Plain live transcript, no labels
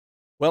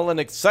Well, an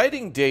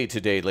exciting day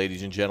today,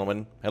 ladies and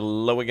gentlemen.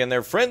 Hello again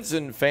there, friends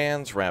and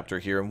fans.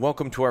 Raptor here, and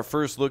welcome to our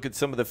first look at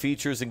some of the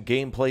features and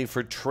gameplay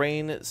for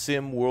Train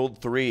Sim World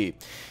 3.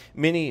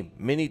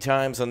 Many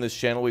times on this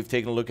channel, we've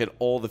taken a look at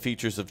all the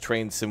features of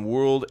Train Sim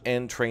World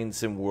and Train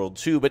Sim World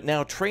 2, but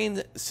now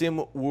Train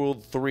Sim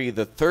World 3,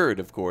 the third,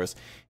 of course,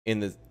 in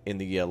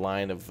the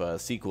line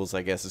of sequels,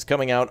 I guess, is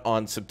coming out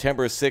on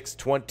September 6,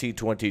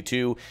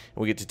 2022.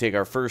 And we get to take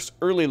our first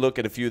early look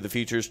at a few of the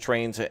features,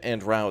 trains,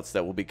 and routes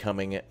that will be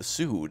coming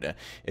soon.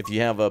 If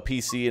you have a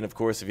PC, and of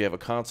course, if you have a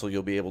console,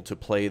 you'll be able to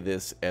play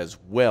this as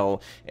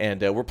well.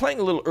 And we're playing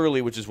a little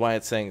early, which is why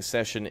it's saying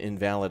session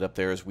invalid up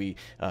there, as we,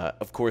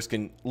 of course,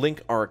 can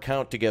link our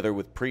account together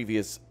with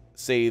previous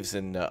saves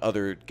and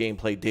other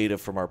gameplay data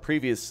from our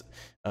previous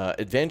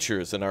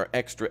adventures and our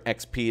extra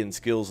XP and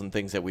skills and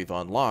things that we've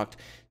unlocked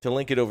to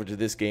link it over to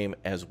this game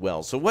as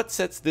well. So what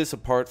sets this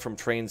apart from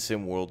Train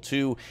Sim World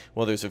 2?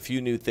 Well, there's a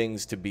few new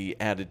things to be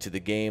added to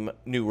the game,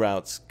 new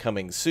routes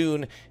coming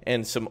soon,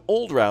 and some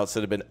old routes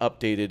that have been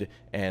updated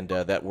and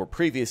that were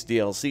previous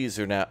DLCs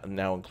are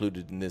now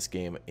included in this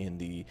game in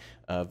the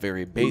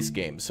very base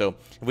game. So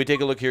if we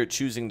take a look here at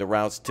choosing the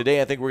routes,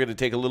 today I think we're going to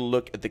take a little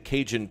look at the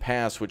Cajun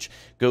Pass, which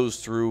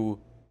goes through,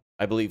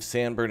 I believe,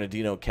 San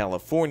Bernardino,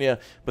 California,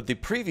 but the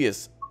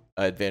previous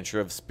adventure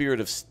of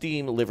Spirit of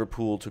Steam,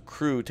 Liverpool to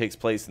Crewe, takes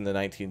place in the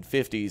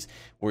 1950s,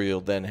 where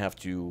you'll then have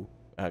to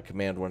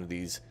command one of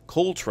these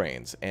coal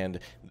trains. And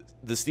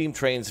the steam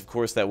trains, of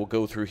course, that will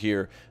go through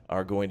here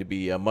are going to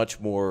be much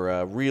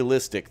more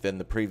realistic than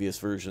the previous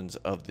versions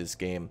of this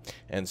game.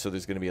 And so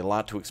there's going to be a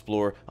lot to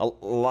explore,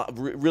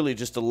 really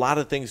just a lot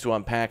of things to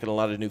unpack, and a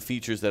lot of new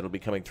features that will be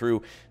coming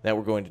through that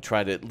we're going to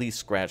try to at least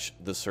scratch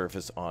the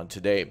surface on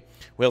today.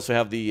 We also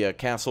have the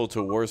Castle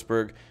to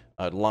Wartburg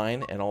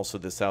line, and also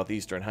the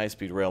Southeastern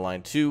High-Speed Rail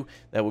Line 2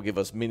 that will give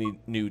us many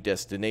new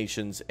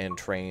destinations and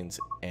trains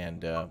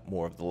and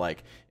more of the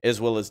like,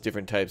 as well as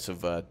different types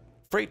of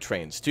freight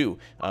trains too,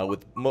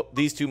 with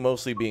these two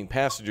mostly being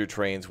passenger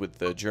trains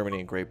with Germany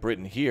and Great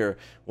Britain here.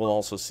 We'll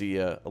also see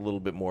a little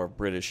bit more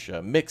British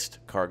mixed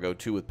cargo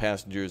too, with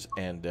passengers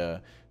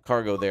and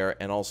cargo there,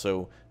 and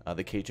also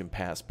the Cajun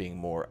Pass being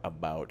more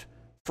about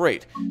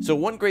freight. So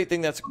one great thing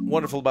that's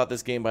wonderful about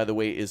this game, by the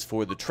way, is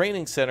for the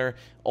training center,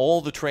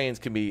 all the trains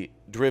can be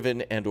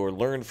driven and or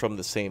learned from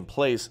the same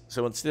place.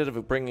 So instead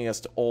of bringing us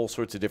to all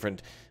sorts of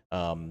different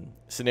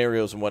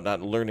scenarios and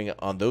whatnot, and learning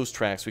on those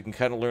tracks, we can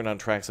kind of learn on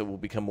tracks that we'll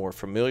become more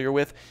familiar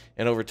with.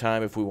 And over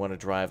time, if we want to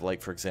drive,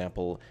 like, for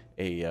example,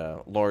 a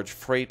large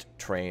freight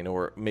train,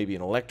 or maybe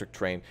an electric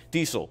train,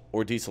 diesel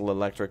or diesel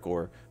electric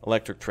or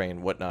electric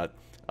train, whatnot,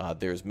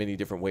 there's many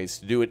different ways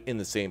to do it in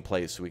the same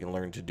place, so we can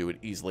learn to do it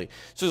easily.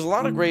 So there's a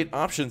lot of great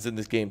options in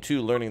this game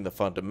too, learning the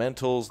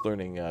fundamentals,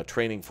 learning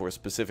training for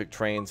specific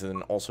trains, and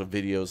then also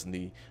videos and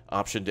the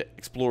option to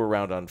explore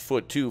around on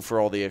foot too for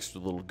all the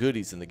extra little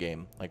goodies in the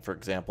game, like, for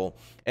example,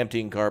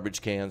 emptying garbage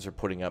cans or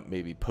putting up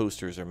maybe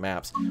posters or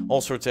maps,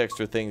 all sorts of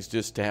extra things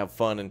just to have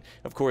fun. And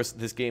of course,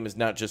 this game is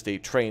not just a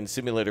train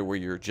simulator where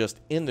you're just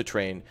in the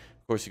train.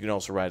 Of course, you can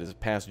also ride as a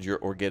passenger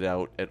or get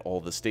out at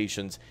all the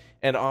stations,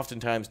 and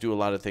oftentimes do a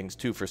lot of things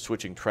too for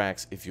switching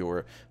tracks if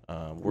you're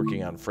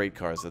working on freight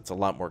cars. That's a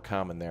lot more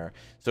common there.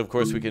 So of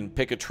course, we can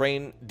pick a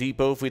train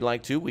depot if we'd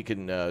like to. We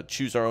can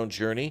choose our own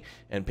journey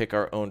and pick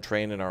our own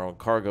train and our own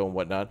cargo and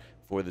whatnot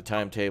for the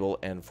timetable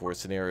and for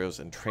scenarios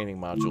and training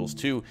modules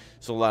too.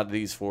 So a lot of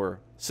these for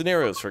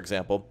scenarios, for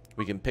example,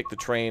 we can pick the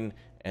train,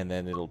 and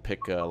then it'll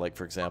pick, like,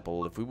 for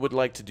example, if we would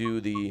like to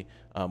do the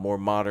more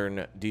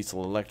modern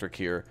diesel electric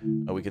here,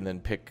 we can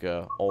then pick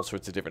all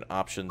sorts of different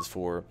options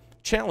for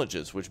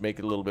challenges, which make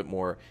it a little bit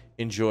more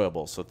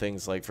enjoyable. So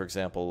things like, for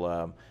example,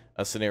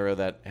 a scenario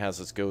that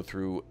has us go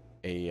through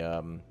a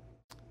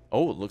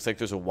oh, it looks like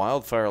there's a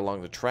wildfire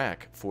along the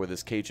track for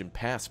this Cajun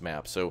Pass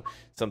map, so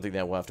something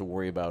that we'll have to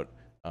worry about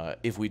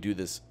if we do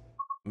this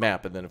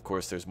map. And then of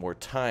course there's more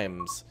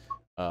times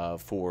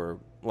for,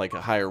 like, a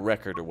higher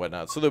record or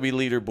whatnot, so there'll be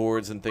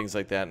leaderboards and things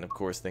like that, and of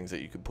course things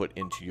that you can put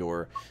into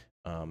your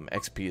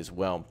XP as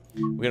well.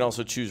 We can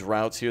also choose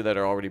routes here that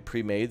are already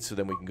pre-made, so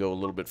then we can go a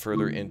little bit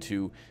further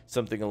into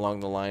something along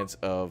the lines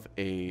of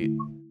a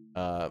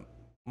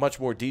much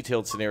more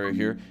detailed scenario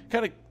here.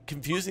 Kind of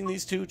confusing,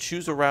 these two.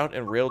 Choose a route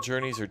and rail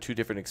journeys are two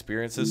different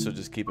experiences, so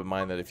just keep in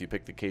mind that if you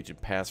pick the Cajun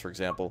Pass, for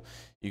example,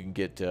 you can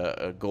get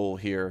a goal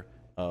here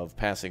of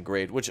passing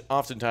grade, which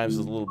oftentimes is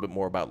a little bit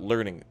more about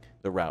learning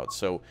the route.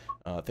 So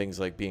things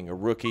like being a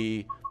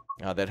rookie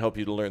that help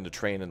you to learn the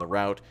train and the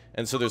route.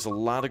 And so there's a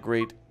lot of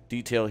great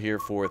detail here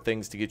for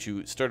things to get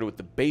you started with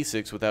the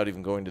basics without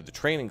even going to the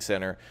training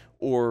center,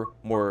 or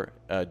more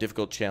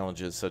difficult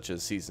challenges such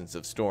as Seasons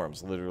of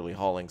Storms, literally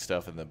hauling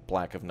stuff in the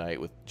black of night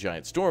with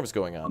giant storms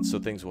going on. So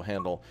things will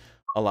handle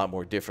a lot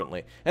more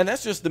differently. And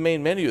that's just the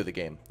main menu of the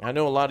game. I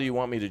know a lot of you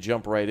want me to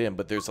jump right in,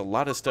 but there's a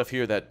lot of stuff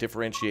here that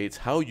differentiates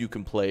how you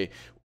can play,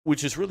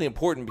 which is really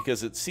important,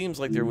 because it seems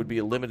like there would be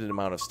a limited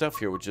amount of stuff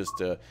here with just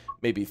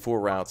maybe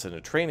 4 routes and a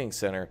training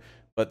center.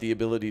 but the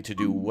ability to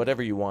do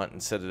whatever you want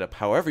and set it up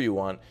however you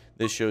want,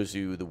 this shows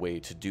you the way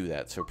to do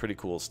that. So pretty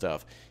cool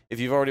stuff. If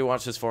you've already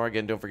watched this far,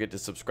 again, don't forget to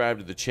subscribe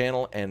to the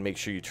channel and make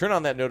sure you turn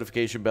on that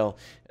notification bell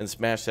and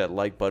smash that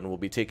like button. We'll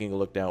be taking a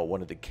look now at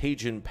one of the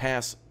Cajun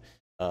Pass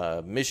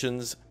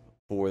missions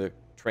for the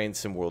Train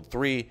Sim World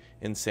 3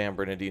 in San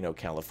Bernardino,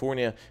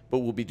 California, but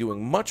we'll be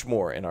doing much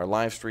more in our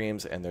live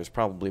streams, and there's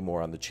probably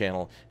more on the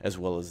channel, as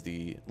well as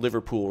the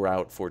Liverpool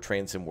route for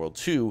Train Sim World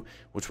 2,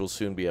 which will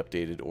soon be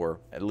updated, or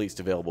at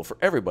least available for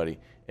everybody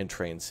in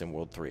Train Sim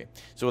World 3.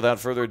 So without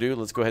further ado,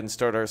 let's go ahead and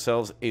start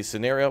ourselves a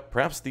scenario,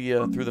 perhaps the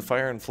through the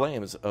fire and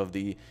flames of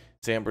the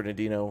San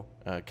Bernardino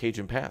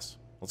Cajun Pass.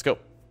 Let's go.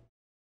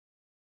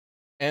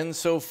 And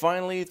so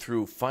finally,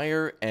 through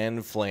fire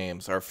and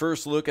flames, our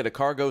first look at a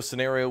cargo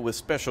scenario with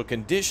special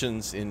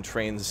conditions in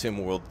Train Sim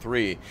World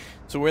 3.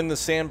 So we're in the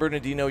San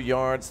Bernardino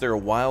yards. There are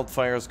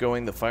wildfires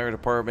going. The fire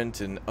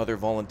department and other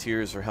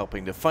volunteers are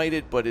helping to fight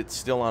it, but it's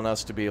still on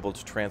us to be able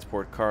to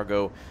transport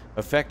cargo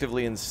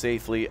effectively and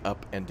safely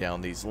up and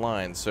down these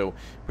lines. So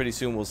pretty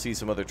soon we'll see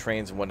some other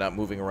trains and whatnot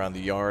moving around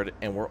the yard.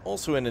 And we're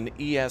also in an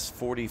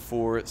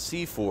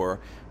ES-44C4.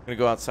 I'm going to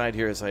go outside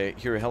here as I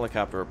hear a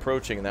helicopter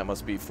approaching, and that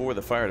must be for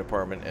the fire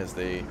department as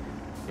they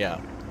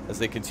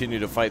continue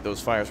to fight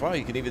those fires. Wow,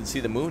 you can even see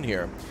the moon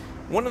here.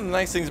 One of the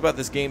nice things about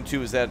this game,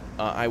 too, is that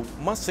I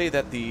must say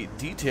that the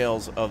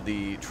details of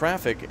the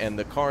traffic and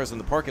the cars in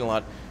the parking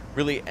lot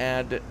really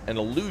add an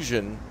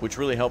illusion, which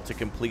really help to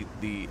complete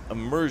the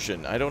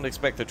immersion. I don't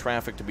expect the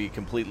traffic to be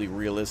completely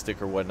realistic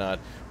or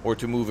whatnot, or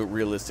to move at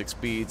realistic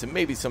speeds, and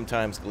maybe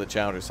sometimes glitch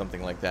out or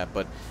something like that,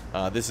 but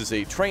this is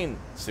a train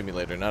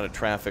simulator, not a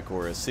traffic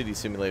or a city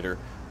simulator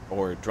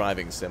or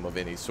driving sim of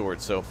any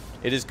sort. So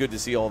it is good to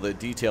see all the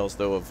details,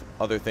 though, of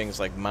other things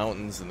like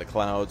mountains and the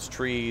clouds,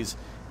 trees,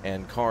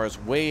 and cars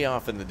way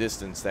off in the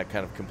distance that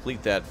kind of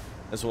complete that,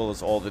 as well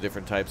as all the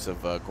different types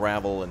of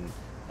gravel and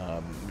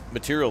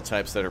material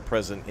types that are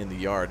present in the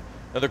yard.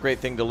 Another great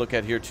thing to look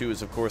at here too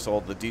is, of course, all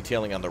the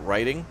detailing on the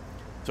writing.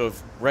 So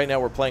if right now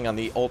we're playing on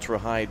the ultra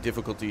high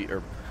difficulty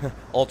or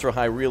ultra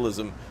high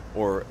realism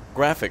or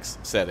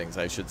graphics settings,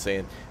 I should say,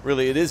 and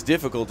really it is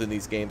difficult in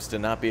these games to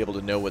not be able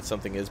to know what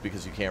something is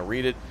because you can't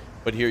read it,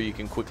 but here you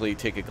can quickly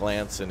take a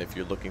glance, and if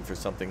you're looking for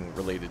something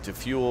related to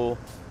fuel,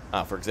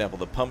 for example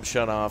the pump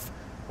shut off,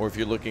 or if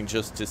you're looking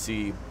just to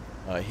see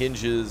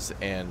hinges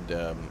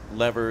and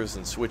levers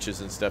and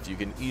switches and stuff, you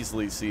can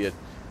easily see it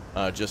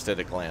just at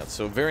a glance.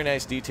 So very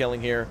nice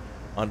detailing here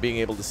on being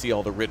able to see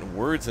all the written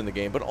words in the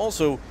game, but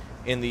also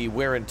in the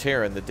wear and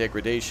tear and the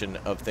degradation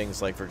of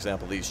things like, for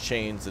example, these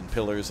chains and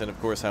pillars, and of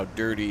course how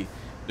dirty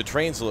the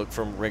trains look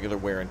from regular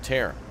wear and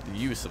tear, the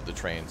use of the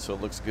train. So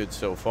it looks good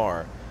so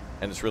far,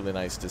 and it's really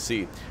nice to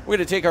see. We're going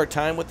to take our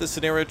time with this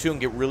scenario too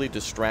and get really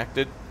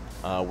distracted.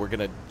 We're going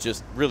to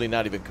just really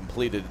not even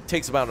complete it. It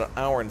takes about an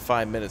hour and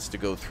 5 minutes to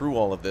go through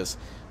all of this.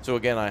 So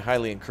again, I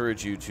highly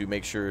encourage you to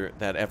make sure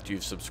that after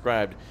you've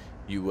subscribed,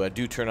 you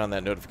do turn on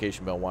that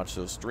notification bell, watch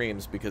those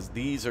streams, because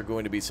these are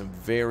going to be some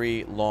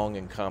very long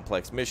and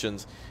complex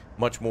missions,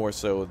 much more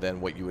so than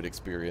what you would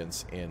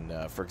experience in,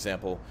 for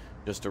example,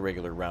 just a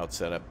regular route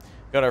setup.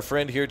 Got our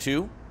friend here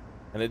too,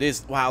 and it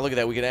is, wow, look at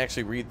that. We can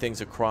actually read things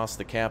across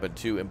the cabin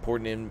too.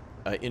 Important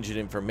engine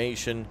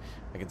information.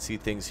 I can see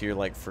things here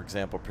like, for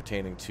example,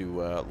 pertaining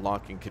to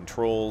locking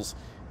controls,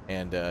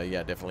 and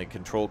yeah, definitely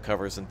control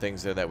covers and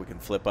things there that we can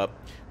flip up.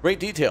 Great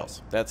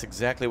details. That's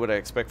exactly what I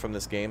expect from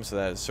this game, so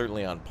that is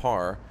certainly on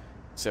par,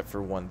 except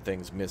for one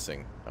thing's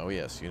missing. Oh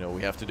yes, you know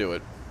we have to do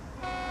it.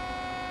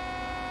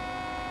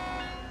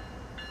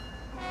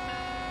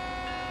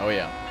 Oh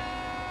yeah.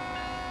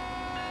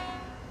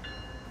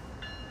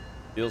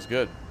 Feels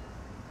good.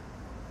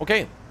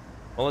 Okay,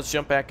 well, let's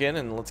jump back in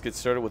and let's get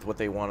started with what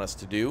they want us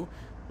to do.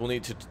 We'll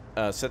need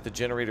to set the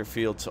generator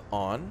field to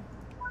on.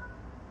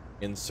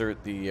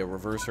 Insert the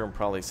reverser and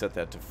probably set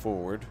that to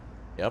forward.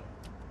 Yep.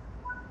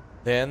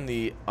 Then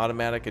the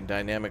automatic and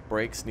dynamic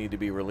brakes need to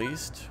be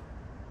released.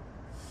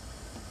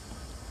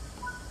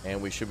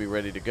 And we should be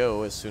ready to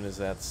go as soon as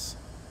that's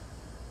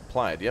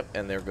applied. Yep,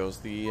 and there goes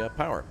the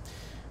power.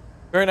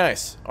 Very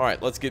nice. All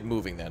right, let's get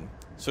moving then.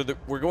 So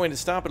we're going to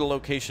stop at a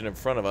location in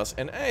front of us,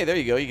 and hey, there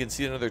you go. You can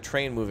see another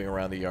train moving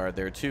around the yard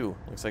there too.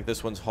 Looks like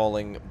this one's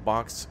hauling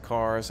box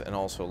cars and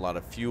also a lot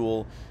of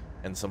fuel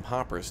and some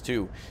hoppers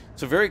too.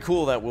 So very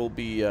cool that we'll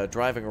be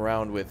driving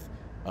around with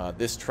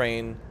this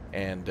train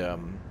and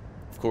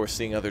of course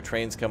seeing other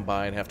trains come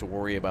by and have to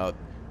worry about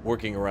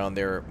working around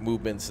their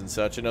movements and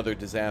such, and other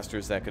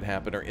disasters that could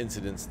happen or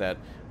incidents that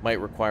might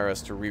require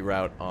us to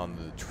reroute on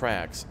the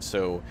tracks.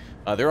 So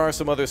there are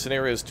some other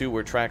scenarios too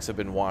where tracks have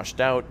been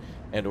washed out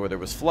and or there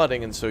was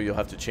flooding, and so you'll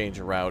have to change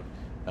a route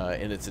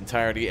in its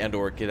entirety and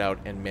or get out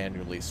and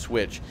manually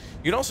switch.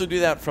 You can also do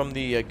that from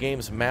the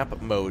game's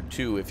map mode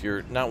too. If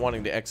you're not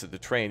wanting to exit the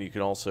train, you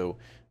can also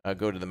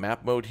go to the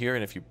map mode here,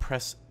 and if you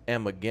press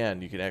M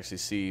again, you can actually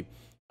see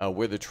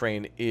where the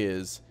train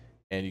is,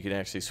 and you can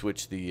actually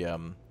switch the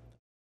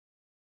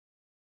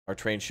our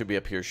train should be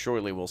up here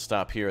shortly. We'll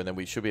stop here, and then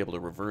we should be able to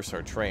reverse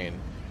our train.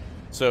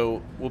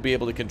 So we'll be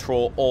able to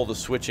control all the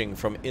switching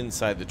from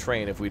inside the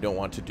train if we don't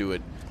want to do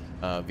it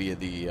via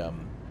the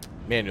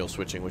manual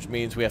switching, which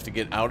means we have to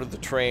get out of the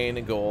train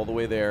and go all the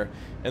way there.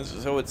 And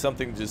so it's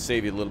something to just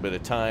save you a little bit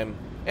of time,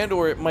 and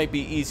or it might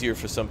be easier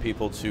for some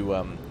people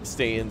to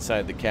stay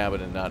inside the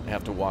cabin and not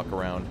have to walk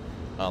around.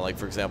 Like,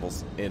 for example,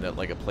 in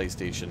like a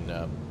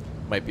PlayStation,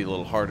 might be a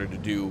little harder to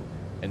do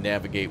and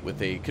navigate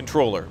with a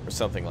controller or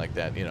something like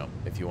that, you know,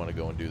 if you want to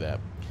go and do that.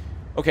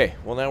 Okay,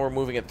 well, now we're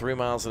moving at 3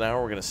 miles an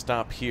hour. We're going to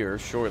stop here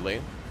shortly.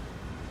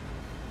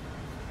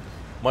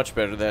 Much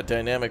better. That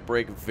dynamic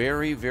brake,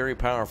 very, very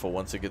powerful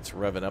once it gets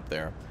revving up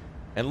there.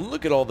 And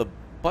look at all the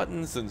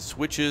buttons and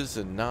switches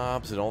and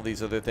knobs and all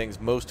these other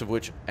things, most of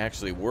which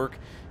actually work,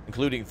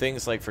 including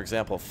things like, for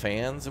example,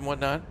 fans and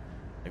whatnot,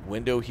 like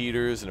window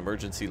heaters and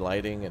emergency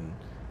lighting. And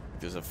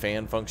there's a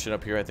fan function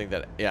up here. I think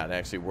that, yeah, it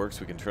actually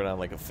works. We can turn on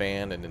like a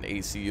fan and an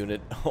AC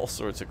unit, all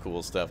sorts of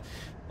cool stuff.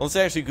 Let's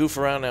actually goof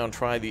around now and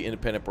try the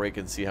independent brake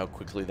and see how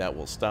quickly that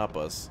will stop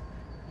us.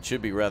 It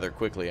should be rather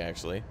quickly,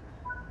 actually.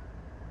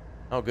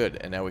 Oh, good.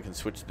 And now we can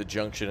switch the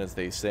junction, as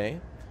they say.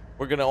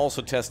 We're going to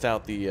also test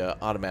out the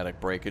automatic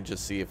brake and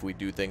just see if we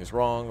do things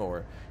wrong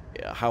or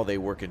how they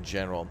work in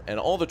general. And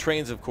all the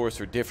trains, of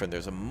course, are different.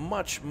 There's a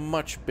much,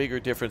 much bigger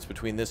difference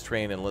between this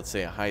train and, let's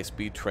say, a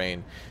high-speed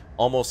train.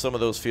 Almost some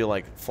of those feel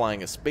like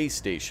flying a space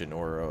station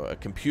or a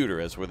computer,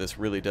 as where this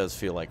really does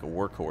feel like a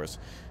workhorse.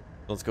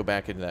 Let's go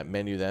back into that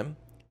menu then.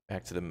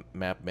 Back to the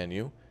map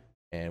menu.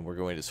 And we're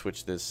going to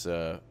switch this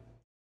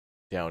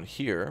down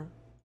here.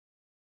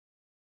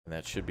 And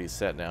that should be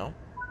set now.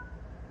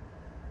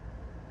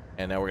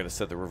 And now we're going to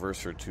set the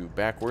reverser to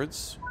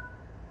backwards.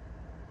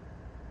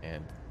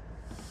 And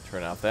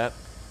turn off that.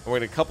 And we're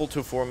going to couple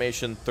to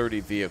formation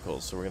 30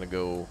 vehicles. So we're going to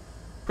go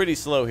pretty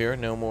slow here,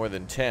 no more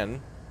than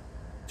 10,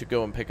 to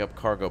go and pick up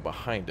cargo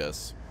behind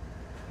us.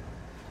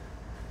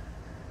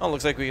 Oh,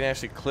 looks like we can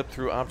actually clip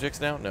through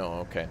objects now? No,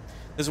 okay.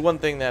 There's one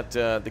thing that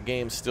the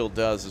game still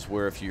does, is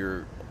where if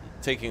you're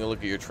taking a look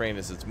at your train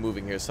as it's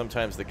moving here,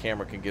 sometimes the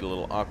camera can get a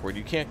little awkward.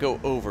 You can't go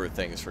over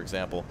things, for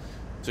example.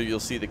 So you'll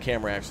see the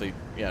camera actually,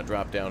 yeah,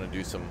 drop down and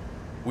do some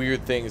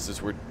weird things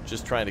as we're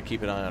just trying to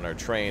keep an eye on our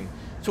train.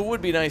 So it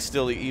would be nice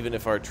still, even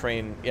if our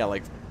train, yeah,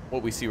 like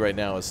what we see right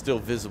now, is still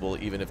visible,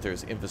 even if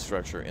there's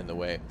infrastructure in the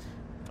way.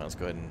 Let's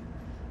go ahead and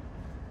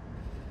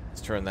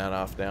let's turn that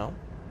off now.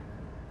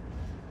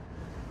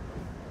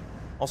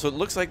 Also, it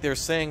looks like they're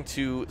saying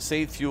to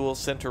save fuel,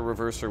 center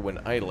reverser when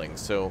idling,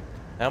 so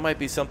that might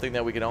be something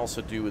that we can also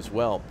do as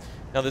well.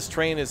 Now, this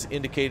train is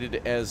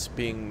indicated as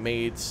being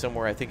made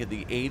somewhere, I think, in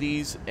the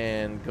 80s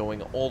and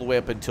going all the way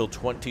up until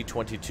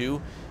 2022.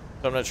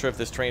 So I'm not sure if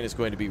this train is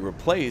going to be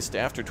replaced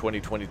after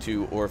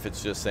 2022 or if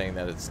it's just saying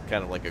that it's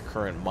kind of like a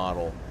current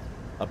model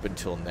up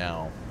until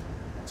now.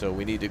 So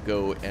we need to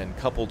go and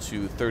couple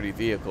to 30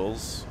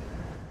 vehicles,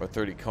 or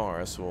 30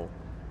 cars, so we'll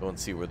go and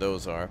see where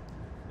those are.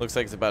 Looks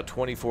like it's about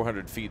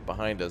 2,400 feet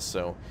behind us,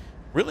 so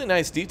really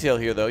nice detail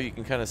here, though. You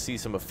can kind of see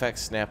some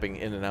effects snapping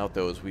in and out,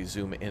 though, as we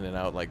zoom in and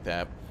out like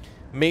that.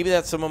 Maybe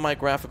that's some of my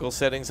graphical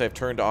settings. I've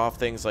turned off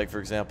things like, for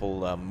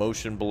example,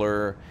 motion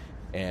blur,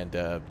 and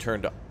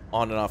turned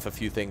on and off a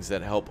few things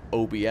that help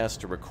OBS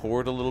to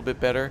record a little bit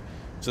better.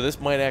 So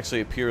this might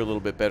actually appear a little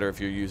bit better if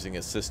you're using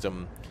a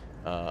system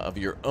of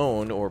your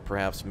own, or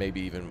perhaps maybe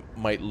even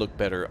might look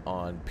better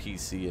on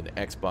PC and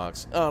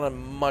Xbox on a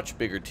much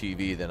bigger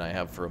TV than I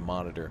have for a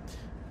monitor.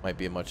 Might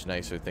be a much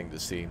nicer thing to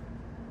see.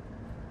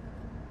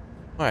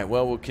 Alright,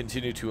 well, we'll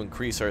continue to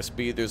increase our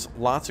speed. There's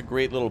lots of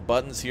great little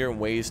buttons here and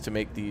ways to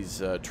make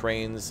these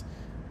trains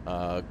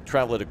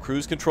travel at a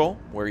cruise control,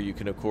 where you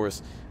can, of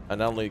course,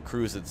 not only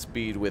cruise at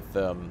speed with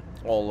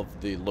all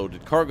of the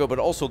loaded cargo, but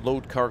also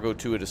load cargo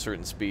to at a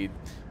certain speed.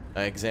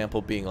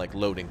 Example being like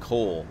loading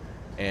coal.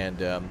 And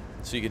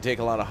so you can take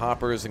a lot of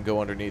hoppers and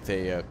go underneath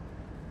a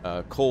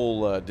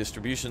coal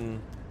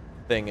distribution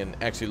thing and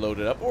actually load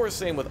it up. Or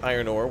same with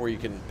iron ore, where you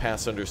can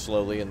pass under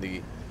slowly and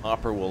the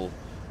hopper will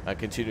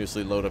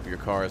continuously load up your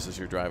cars as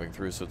you're driving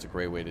through, so it's a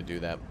great way to do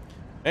that.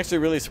 I'm actually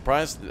really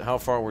surprised at how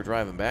far we're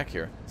driving back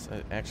here. It's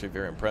actually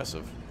very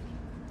impressive.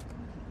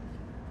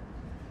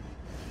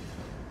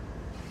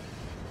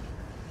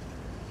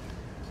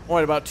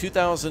 Alright, about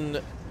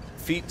 2,000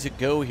 feet to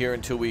go here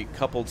until we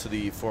couple to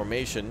the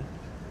formation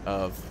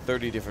of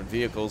 30 different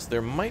vehicles.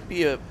 There might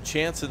be a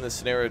chance in this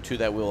scenario, too,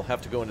 that we'll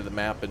have to go into the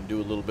map and do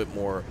a little bit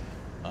more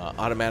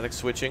automatic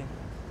switching.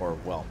 Or,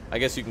 well, I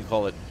guess you can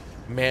call it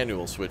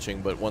manual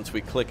switching, but once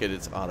we click it,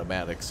 it's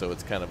automatic, so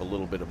it's kind of a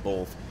little bit of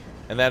both.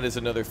 And that is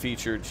another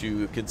feature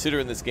to consider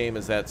in this game,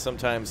 is that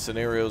sometimes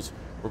scenarios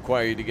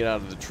require you to get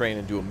out of the train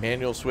and do a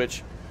manual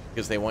switch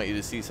because they want you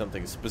to see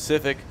something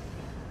specific,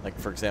 like,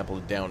 for example,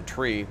 a downed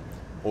tree,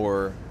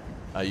 or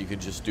you can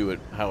just do it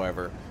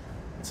however.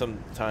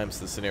 Sometimes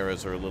the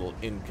scenarios are a little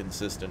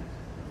inconsistent.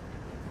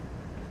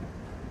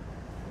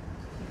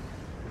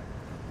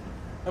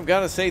 I've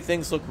got to say,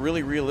 things look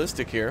really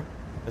realistic here.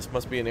 This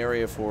must be an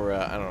area for,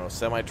 I don't know,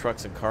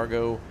 semi-trucks and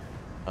cargo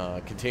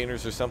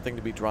containers or something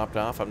to be dropped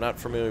off. I'm not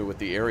familiar with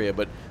the area,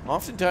 but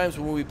oftentimes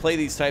when we play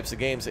these types of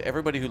games,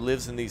 everybody who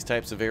lives in these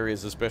types of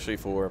areas, especially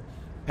for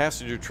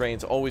passenger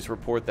trains always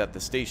report that the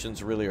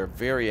stations really are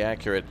very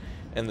accurate,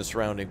 and the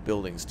surrounding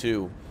buildings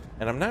too.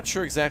 And I'm not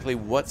sure exactly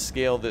what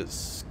scale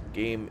this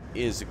game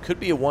is. It could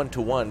be a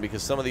 1-to-1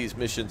 because some of these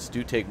missions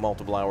do take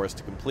multiple hours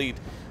to complete.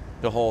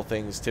 To haul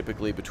things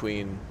typically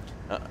between,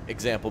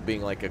 example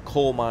being like a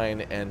coal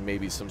mine and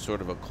maybe some sort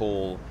of a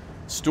coal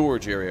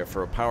storage area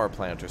for a power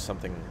plant or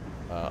something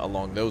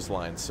along those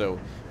lines. So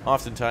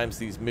oftentimes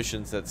these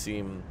missions that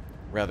seem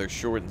rather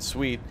short and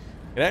sweet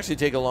can actually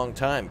take a long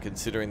time,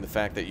 considering the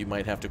fact that you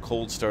might have to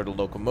cold start a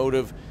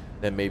locomotive,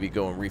 then maybe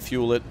go and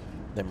refuel it,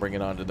 then bring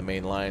it onto the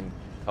main line,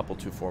 couple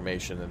to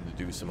formation, and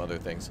to do some other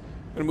things.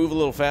 I'm going to move a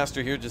little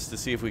faster here just to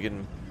see if we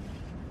can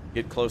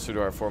get closer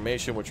to our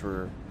formation, which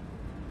we're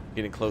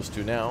getting close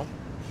to now.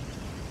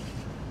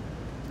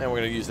 And we're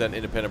going to use that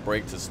independent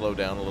brake to slow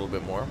down a little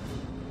bit more.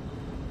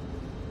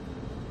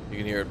 You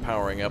can hear it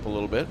powering up a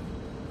little bit.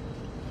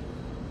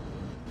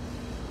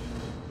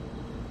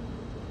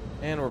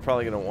 And we're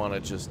probably going to want to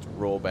just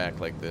roll back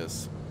like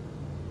this.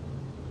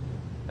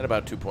 At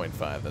about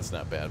 2.5, that's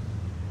not bad.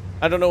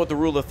 I don't know what the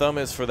rule of thumb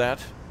is for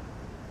that.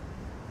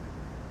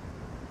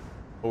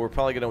 But we're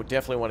probably going to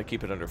definitely want to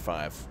keep it under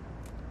 5.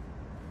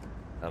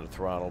 Not a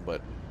throttle,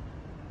 but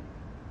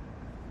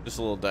just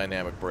a little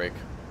dynamic brake.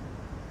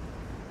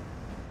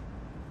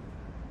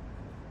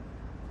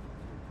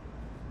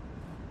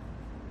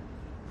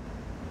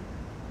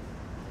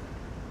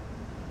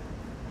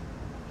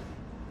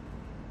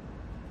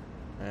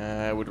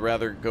 I would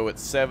rather go at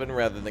 7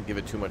 rather than give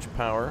it too much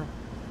power.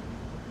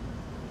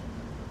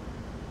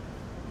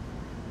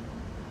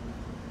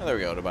 Oh, there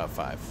we go, at about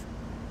 5.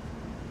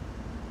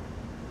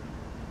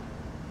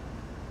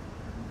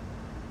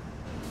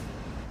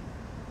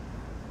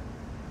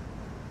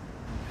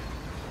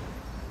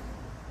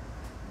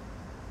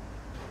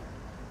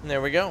 And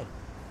there we go.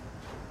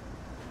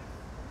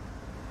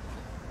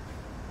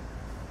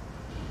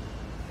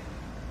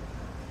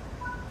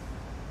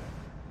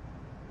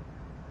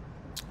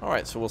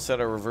 Alright, so we'll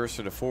set our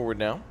reverser to forward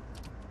now.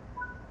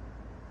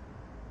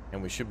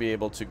 And we should be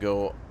able to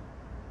go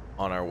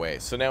on our way.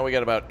 So now we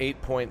got about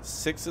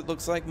 8.6, it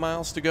looks like,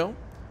 miles to go.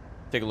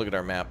 Take a look at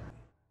our map.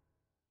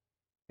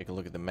 Take a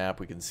look at the map.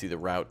 We can see the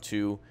route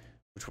 2,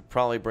 which will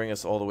probably bring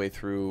us all the way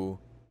through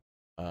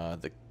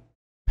the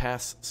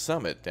pass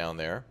summit down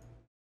there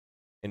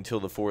until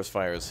the forest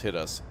fires hit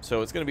us.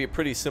 So it's going to be a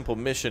pretty simple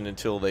mission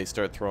until they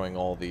start throwing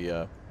all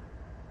the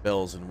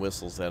bells and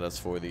whistles at us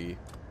for the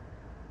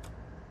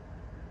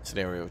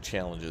scenario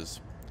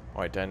challenges.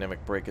 Alright,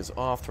 dynamic brake is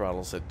off,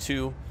 throttle's at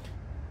 2.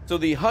 So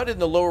the HUD in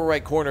the lower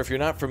right corner, if you're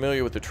not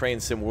familiar with the Train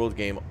Sim World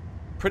game,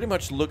 pretty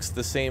much looks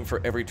the same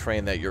for every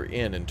train that you're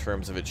in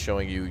terms of it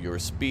showing you your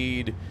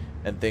speed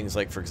and things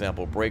like, for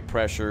example, brake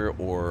pressure,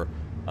 or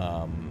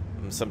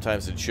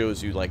sometimes it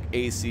shows you like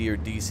AC or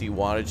DC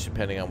wattage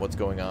depending on what's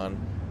going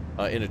on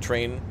in a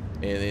train.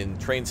 And in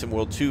Train Sim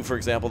World 2, for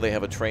example, they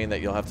have a train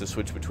that you'll have to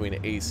switch between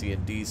AC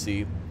and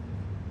DC.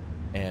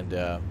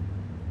 And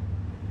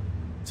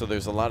so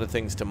there's a lot of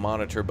things to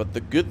monitor, but the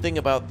good thing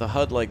about the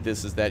HUD like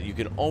this is that you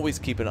can always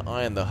keep an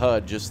eye on the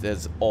HUD, just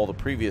as all the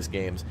previous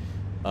games,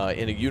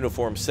 in a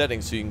uniform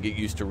setting, so you can get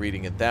used to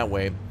reading it that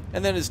way.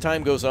 And then as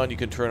time goes on, you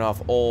can turn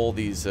off all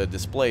these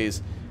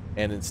displays,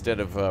 and instead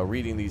of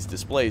reading these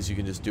displays, you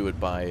can just do it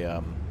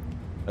by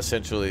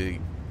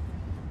essentially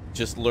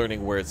just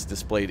learning where it's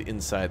displayed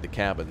inside the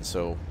cabin.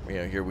 So, you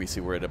know, here we see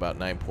we're at about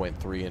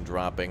 9.3 and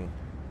dropping.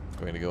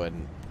 We're going to go ahead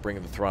and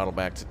bring the throttle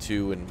back to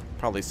 2 and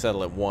probably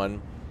settle at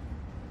 1.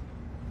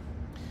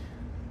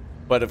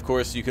 But of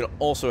course, you can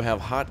also have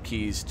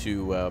hotkeys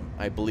to,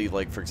 I believe,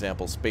 like for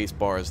example, space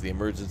bar is the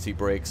emergency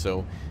brake.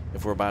 So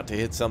if we're about to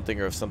hit something,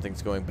 or if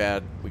something's going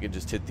bad, we can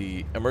just hit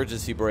the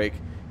emergency brake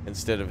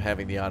instead of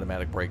having the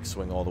automatic brake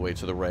swing all the way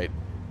to the right,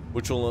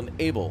 which will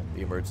enable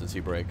the emergency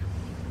brake.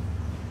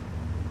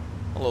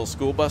 A little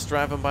school bus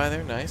driving by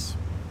there, nice.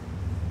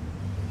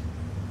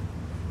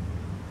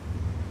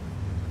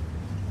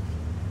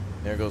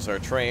 There goes our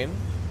train.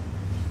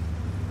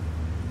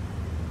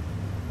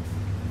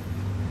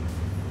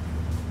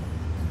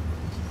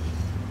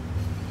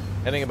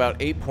 Heading about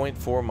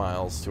 8.4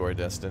 miles to our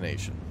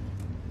destination.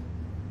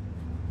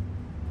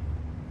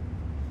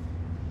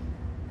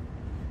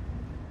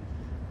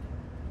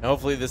 Now,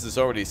 hopefully this is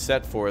already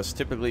set for us.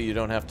 Typically you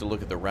don't have to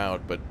look at the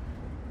route, but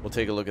we'll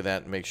take a look at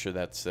that and make sure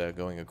that's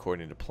going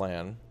according to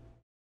plan.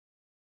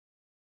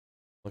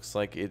 Looks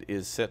like it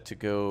is set to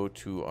go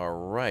to our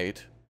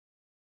right.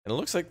 And it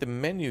looks like the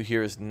menu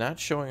here is not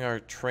showing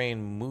our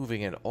train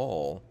moving at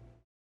all.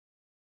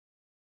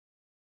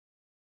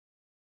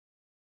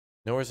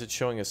 Nor is it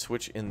showing a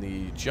switch in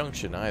the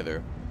junction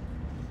either.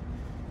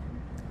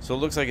 So it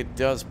looks like it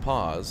does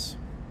pause.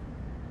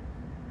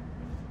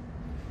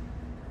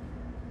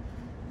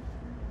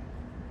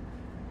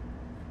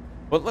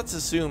 But let's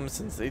assume,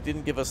 since they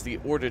didn't give us the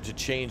order to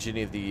change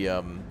any of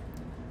the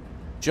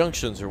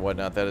junctions or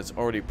whatnot, that it's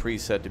already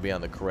preset to be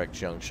on the correct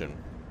junction.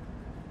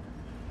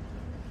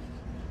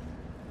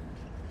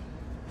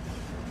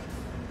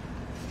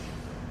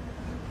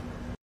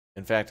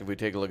 In fact, if we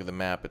take a look at the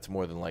map, it's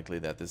more than likely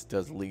that this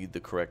does lead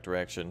the correct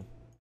direction.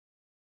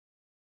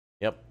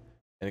 Yep.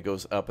 And it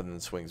goes up and then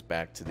swings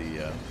back to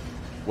the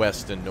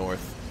west and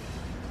north.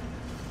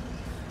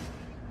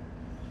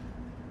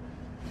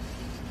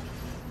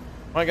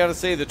 I gotta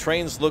say, the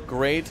trains look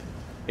great.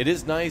 It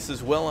is nice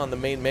as well on the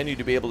main menu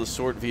to be able to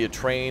sort via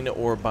train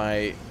or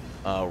by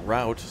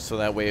route, so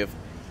that way if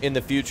in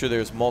the future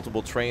there's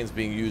multiple trains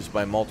being used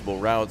by multiple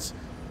routes,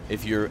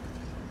 if you're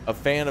a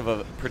fan of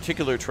a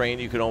particular train,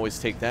 you can always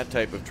take that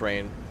type of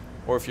train,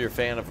 or if you're a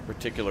fan of a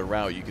particular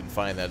route, you can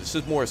find that. It's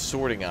just more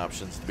sorting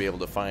options to be able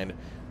to find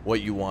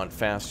what you want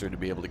faster to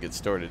be able to get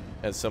started,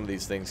 as some of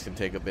these things can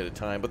take a bit of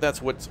time, but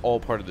that's what's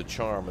all part of the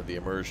charm of the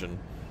immersion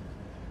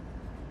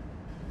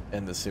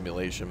and the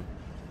simulation.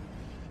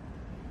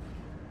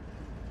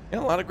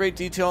 And a lot of great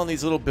detail on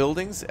these little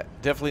buildings.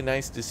 Definitely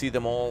nice to see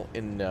them all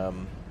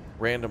in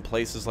random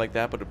places like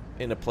that, but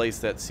in a place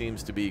that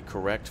seems to be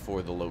correct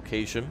for the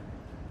location.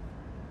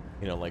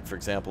 You know, like for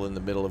example, in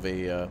the middle of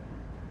a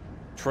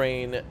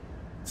train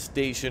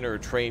station or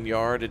train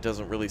yard, it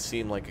doesn't really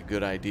seem like a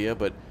good idea,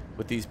 but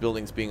with these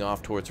buildings being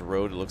off towards a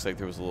road, it looks like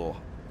there was a little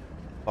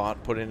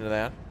thought put into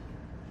that.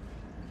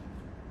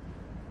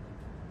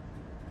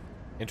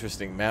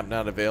 Interesting. Map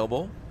not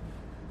available.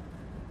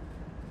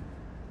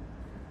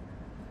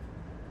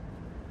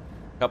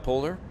 Cup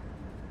holder.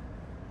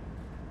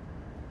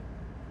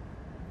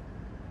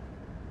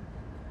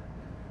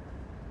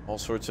 All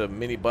sorts of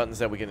mini buttons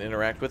that we can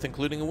interact with,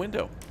 including a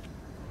window.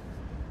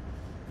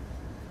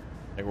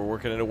 Like we're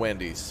working at a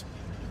Wendy's.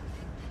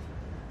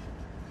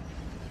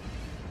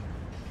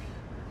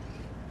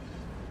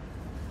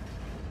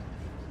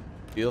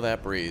 Feel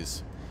that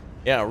breeze.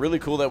 Yeah, really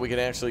cool that we can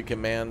actually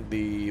command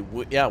the...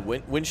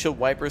 windshield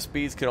wiper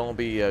speeds can all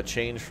be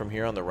changed from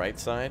here on the right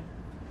side.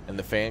 And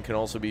the fan can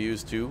also be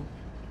used too.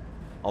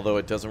 Although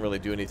it doesn't really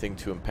do anything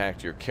to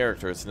impact your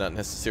character. It's not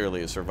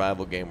necessarily a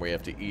survival game where you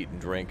have to eat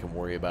and drink and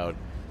worry about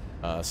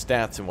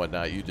stats and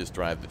whatnot. You just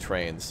drive the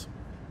trains.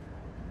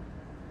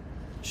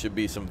 Should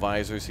be some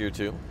visors here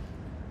too.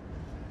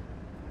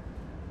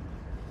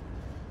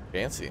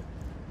 Fancy.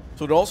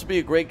 So it'd also be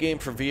a great game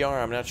for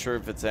VR. I'm not sure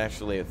if it's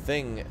actually a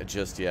thing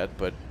just yet,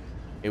 but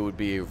it would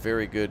be a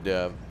very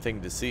good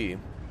thing to see.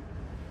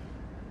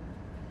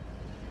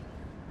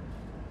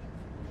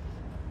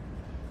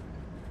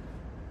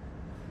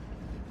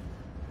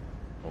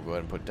 We'll go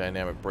ahead and put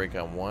dynamic brake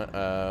on one.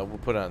 We'll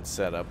put on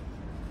setup.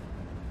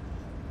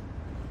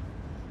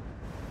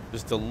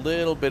 Just a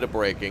little bit of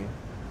braking.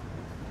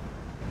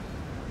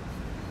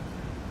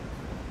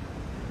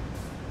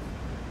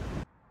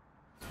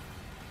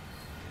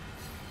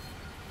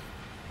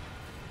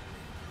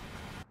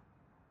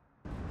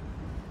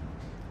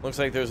 Looks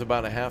like there's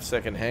about a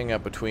half-second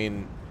hang-up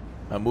between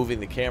moving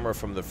the camera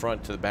from the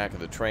front to the back of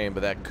the train,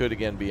 but that could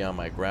again be on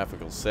my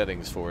graphical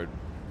settings for it.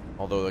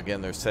 Although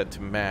again, they're set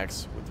to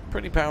max with a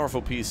pretty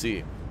powerful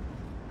PC.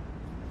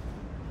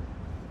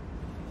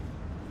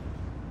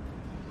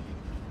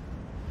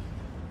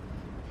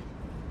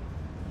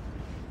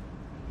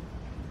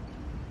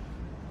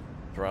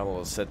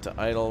 Throttle is set to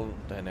idle,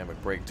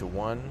 dynamic brake to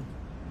 1.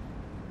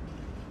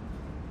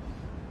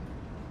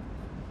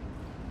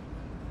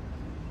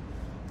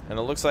 And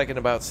it looks like in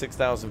about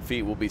 6,000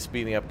 feet we'll be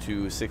speeding up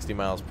to 60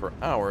 miles per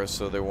hour,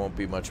 so there won't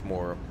be much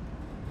more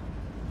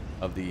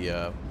of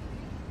the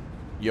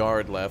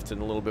yard left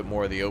and a little bit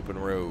more of the open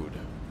road.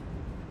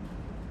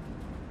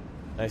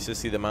 Nice to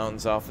see the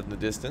mountains off in the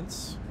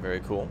distance.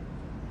 Very cool.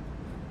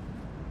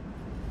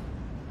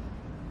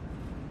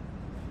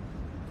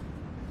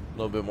 A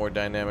little bit more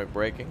dynamic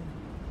braking.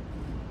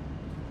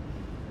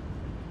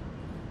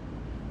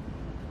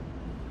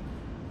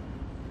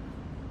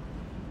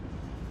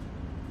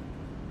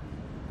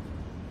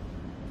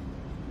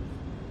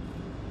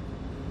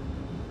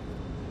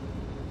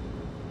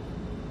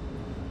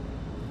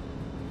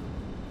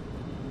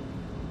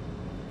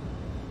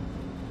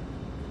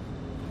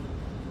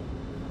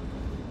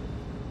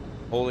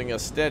 Holding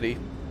us steady.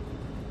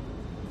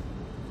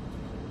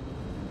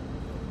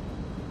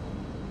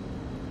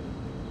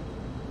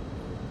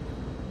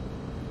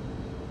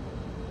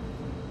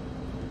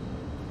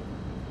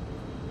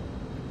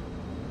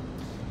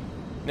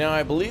 Now,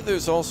 I believe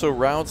there's also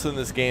routes in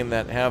this game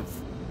that have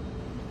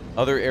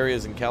other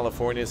areas in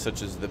California,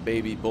 such as the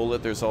Baby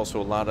Bullet. There's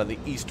also a lot on the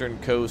eastern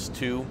coast,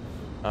 too.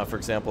 For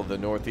example, the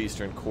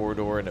Northeastern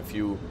Corridor and a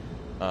few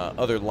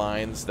other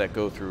lines that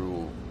go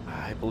through,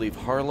 I believe,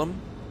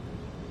 Harlem.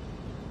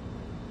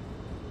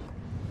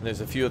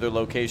 There's a few other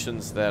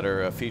locations that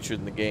are featured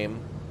in the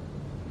game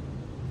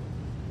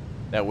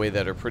that way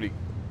that are pretty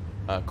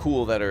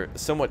cool, that are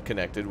somewhat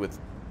connected with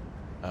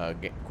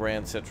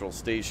Grand Central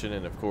Station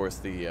and of course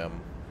the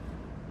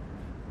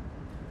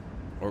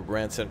or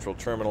Grand Central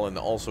Terminal, and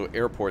also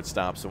airport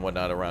stops and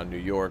whatnot around New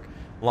York.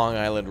 Long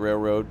Island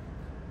Railroad,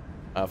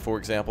 for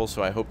example,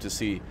 so I hope to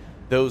see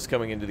those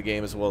coming into the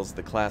game, as well as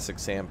the classic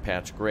Sam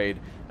Patch grade.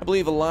 I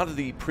believe a lot of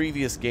the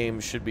previous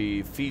games should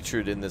be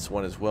featured in this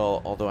one as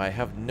well, although I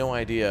have no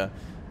idea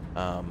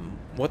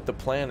what the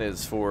plan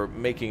is for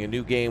making a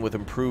new game with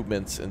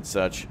improvements and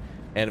such,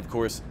 and of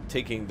course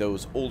taking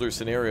those older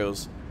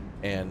scenarios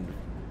and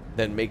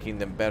than making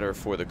them better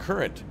for the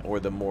current or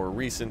the more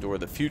recent or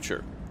the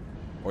future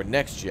or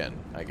next gen,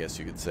 I guess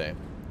you could say.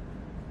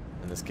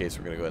 In this case,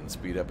 we're going to go ahead and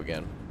speed up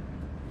again.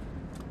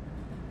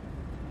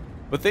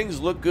 But things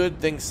look good,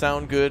 things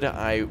sound good.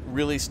 I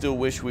really still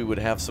wish we would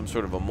have some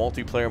sort of a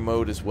multiplayer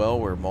mode as well,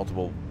 where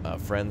multiple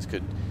friends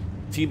could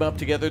team up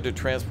together to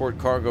transport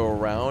cargo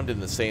around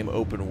in the same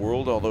open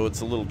world, although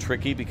it's a little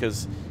tricky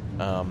because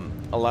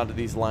a lot of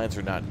these lines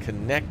are not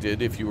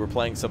connected. If you were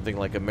playing something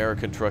like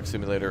American Truck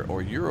Simulator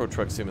or Euro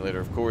Truck Simulator,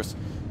 of course,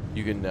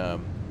 you can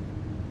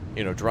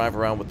you know, drive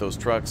around with those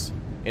trucks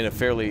in a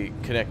fairly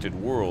connected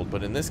world.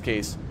 But in this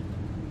case,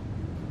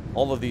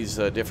 all of these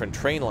different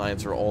train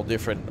lines are all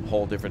different,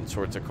 haul different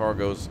sorts of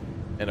cargoes,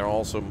 and are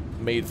also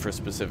made for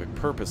specific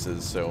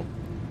purposes, so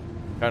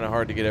kind of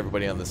hard to get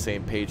everybody on the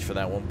same page for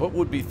that one. But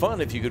would be fun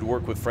if you could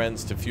work with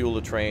friends to fuel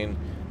a train,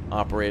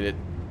 operate it,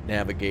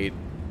 navigate,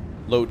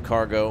 load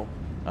cargo,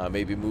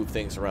 maybe move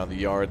things around the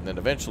yard, and then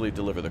eventually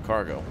deliver the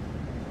cargo.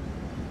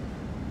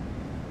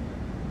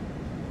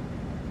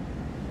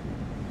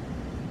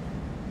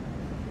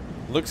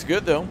 Looks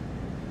good, though.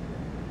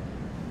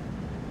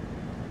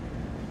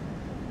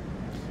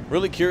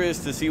 Really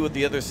curious to see what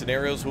the other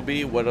scenarios will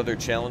be, what other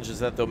challenges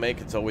that they'll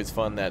make. It's always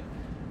fun that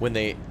when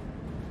they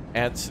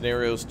add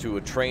scenarios to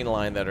a train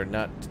line that are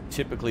not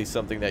typically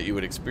something that you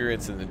would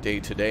experience in the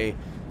day-to-day.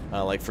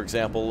 Like, for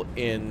example,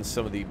 in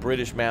some of the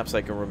British maps,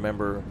 I can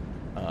remember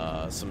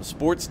some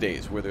sports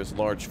days where there's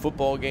large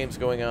football games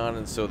going on,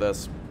 and so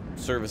thus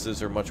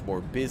services are much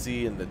more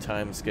busy and the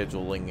time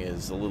scheduling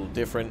is a little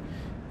different,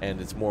 and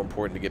it's more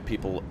important to get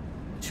people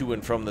to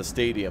and from the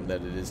stadium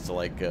than it is to,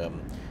 like,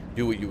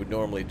 do what you would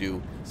normally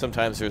do.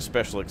 Sometimes there's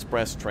special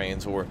express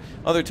trains, or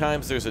other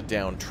times there's a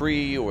downed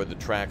tree, or the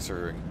tracks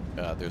are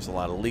there's a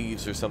lot of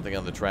leaves or something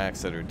on the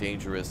tracks that are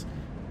dangerous,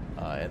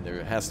 and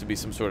there has to be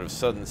some sort of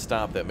sudden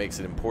stop that makes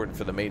it important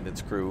for the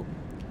maintenance crew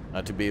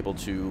to be able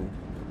to,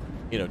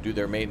 you know, do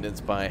their maintenance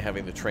by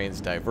having the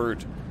trains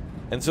divert.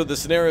 And so the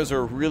scenarios are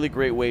a really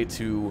great way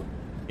to,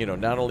 you know,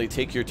 not only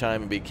take your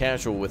time and be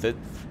casual with it.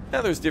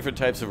 Now there's different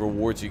types of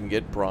rewards you can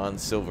get: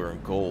 bronze, silver,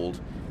 and gold.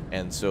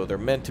 And so they're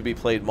meant to be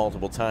played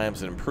multiple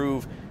times and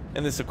improve.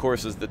 And this, of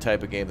course, is the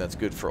type of game that's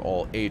good for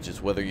all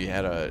ages. Whether you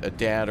had a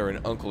dad or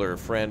an uncle or a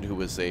friend who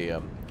was a,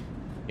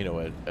 you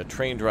know, a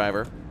train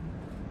driver,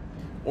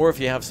 or if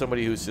you have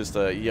somebody who's just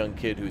a young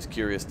kid who's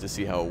curious to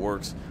see how it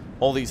works,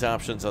 all these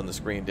options on the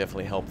screen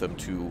definitely help them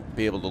to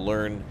be able to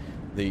learn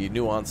the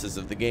nuances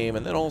of the game,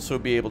 and then also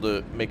be able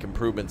to make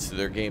improvements to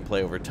their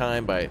gameplay over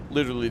time by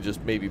literally just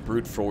maybe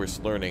brute force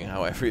learning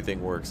how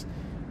everything works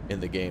in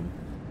the game,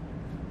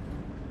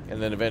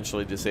 and then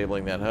eventually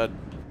disabling that HUD.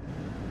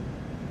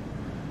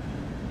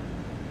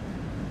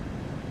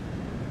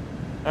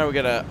 Alright, we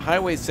got a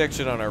highway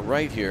section on our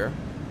right here.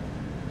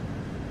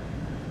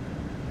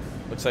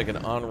 Looks like an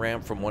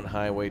on-ramp from one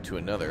highway to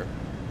another.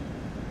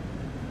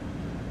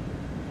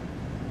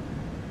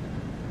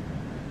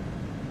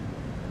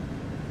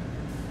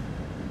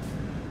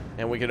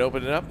 And we can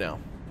open it up now.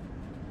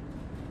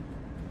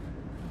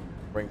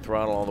 Bring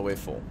throttle all the way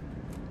full.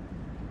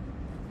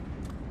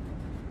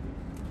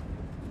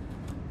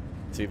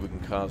 See if we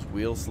can cause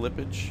wheel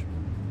slippage.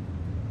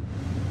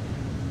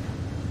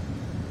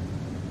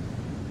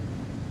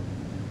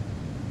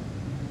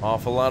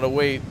 Awful lot of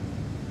weight.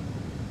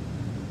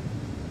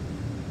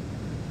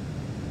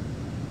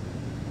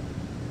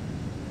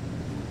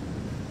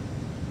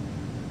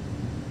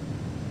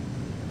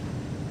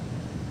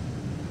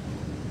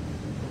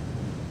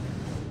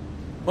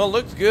 Well, it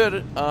looks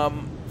good.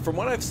 From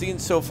what I've seen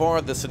so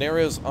far, the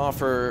scenarios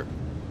offer,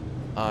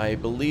 I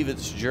believe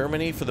it's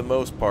Germany for the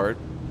most part,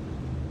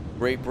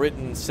 Great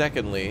Britain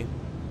secondly,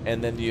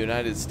 and then the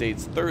United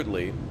States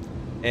thirdly.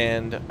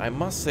 And I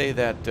must say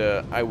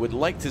that I would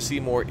like to see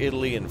more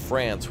Italy and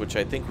France, which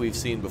I think we've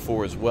seen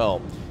before as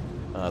well.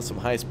 Some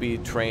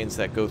high-speed trains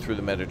that go through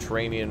the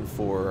Mediterranean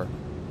for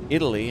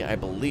Italy, I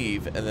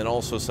believe, and then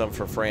also some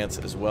for France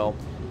as well.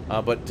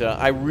 But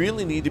I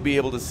really need to be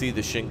able to see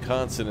the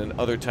Shinkansen and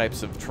other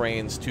types of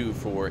trains too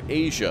for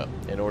Asia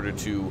in order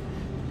to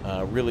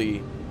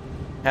really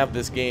have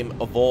this game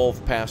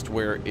evolve past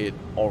where it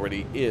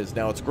already is.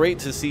 Now, it's great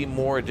to see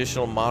more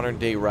additional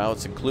modern-day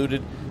routes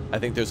included. I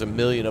think there's 1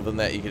 million of them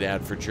that you could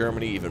add for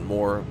Germany, even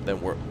more than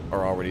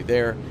are already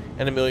there,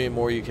 and 1 million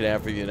more you could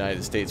add for the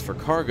United States for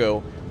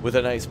cargo, with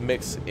a nice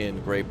mix in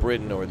Great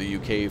Britain or the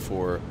UK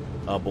for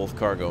both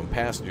cargo and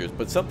passengers.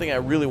 But something I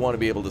really want to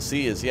be able to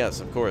see is, yes,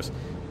 of course,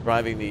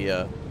 driving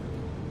the,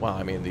 well,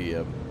 I mean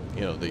the,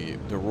 you know,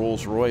 the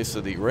Rolls Royce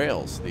of the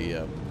rails,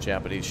 the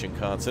Japanese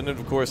Shinkansen, and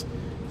of course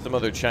some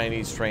other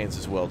Chinese trains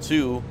as well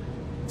too.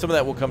 Some of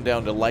that will come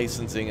down to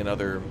licensing and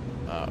other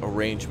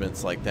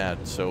arrangements like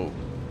that. So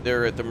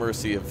they're at the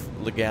mercy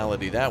of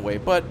legality that way,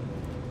 but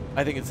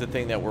I think it's a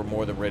thing that we're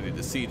more than ready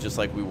to see, just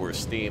like we were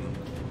Steam.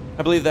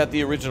 I believe that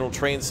the original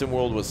Train Sim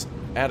World was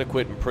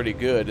adequate and pretty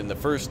good. In the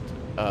first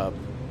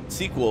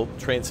sequel,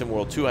 Train Sim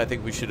World 2, I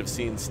think we should have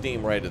seen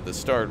Steam right at the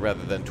start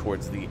rather than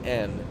towards the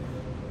end.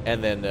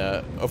 And then,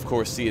 of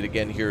course, see it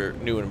again here,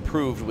 new and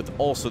improved, with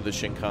also the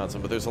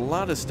Shinkansen. But there's a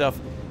lot of stuff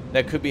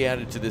that could be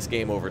added to this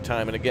game over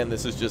time. And again,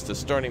 this is just a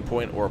starting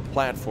point or a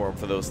platform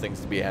for those things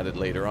to be added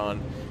later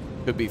on.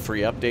 Could be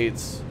free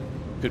updates,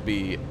 could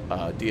be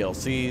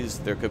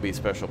DLCs, there could be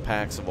special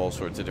packs of all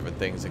sorts of different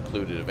things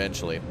included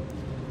eventually.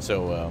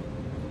 So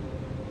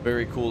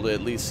very cool to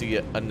at least see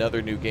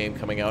another new game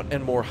coming out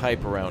and more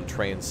hype around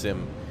Train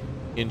Sim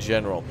in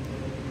general.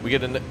 We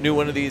get a new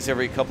one of these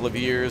every couple of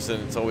years,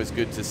 and it's always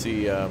good to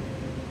see,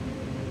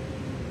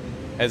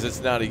 as it's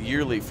not a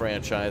yearly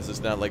franchise,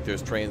 it's not like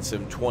there's Train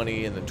Sim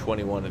 20 and then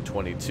 21 and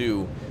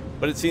 22,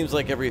 but it seems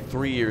like every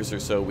 3 years or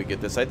so we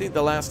get this. I think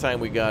the last time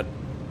we got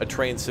a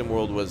Train Sim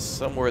World was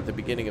somewhere at the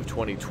beginning of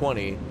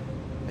 2020,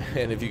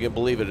 and if you can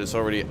believe it, it's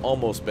already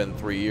almost been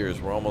 3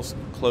 years. We're almost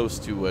close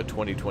to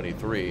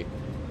 2023,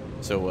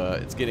 so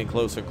it's getting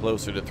closer and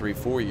closer to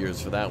 3-4 years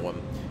for that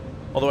one.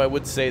 Although I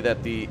would say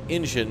that the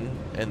engine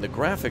and the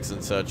graphics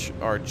and such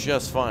are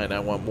just fine. I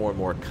want more and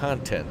more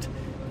content.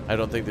 I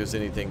don't think there's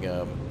anything,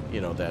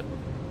 you know, that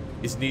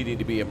is needing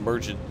to be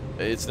emergent.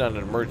 It's not an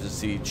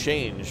emergency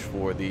change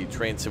for the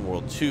Train Sim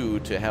World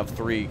 2 to have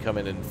 3 come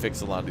in and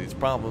fix a lot of these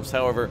problems.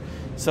 However,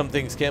 some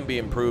things can be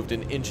improved,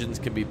 and engines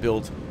can be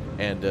built,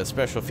 and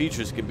special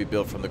features can be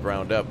built from the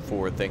ground up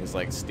for things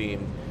like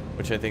Steam,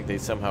 which I think they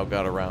somehow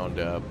got around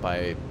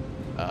by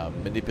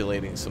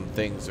manipulating some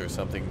things or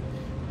something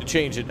to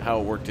change it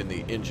how it worked in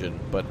the engine.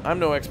 But I'm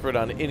no expert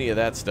on any of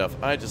that stuff.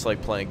 I just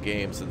like playing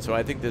games, and so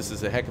I think this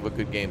is a heck of a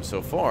good game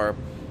so far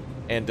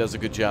and does a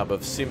good job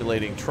of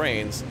simulating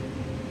trains,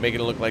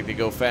 making it look like they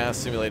go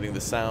fast, simulating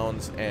the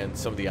sounds and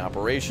some of the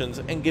operations,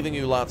 and giving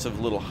you lots of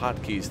little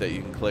hotkeys that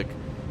you can click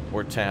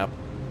or tap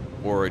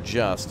or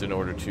adjust in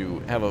order to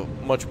have a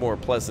much more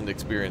pleasant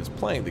experience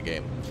playing the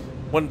game.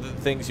 One of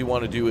the things you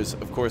want to do is,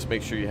 of course,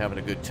 make sure you're having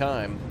a good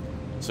time.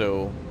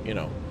 So, you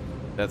know,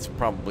 that's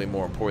probably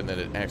more important than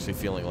it actually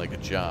feeling like a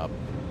job.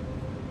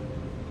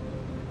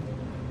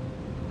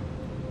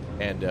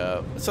 And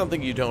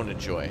something you don't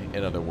enjoy,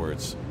 in other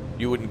words.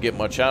 You wouldn't get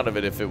much out of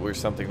it if it were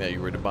something that you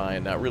were to buy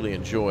and not really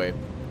enjoy.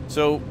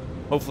 So,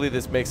 hopefully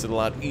this makes it a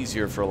lot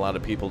easier for a lot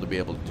of people to be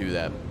able to do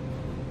that.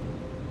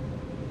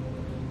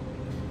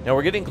 Now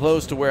we're getting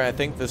close to where I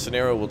think the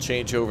scenario will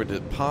change over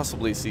to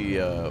possibly see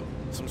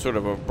some sort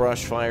of a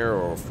brush fire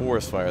or a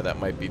forest fire that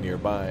might be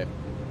nearby.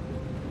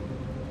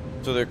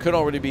 So there could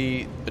already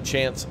be a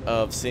chance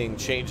of seeing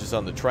changes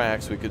on the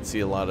tracks. We could see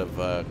a lot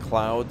of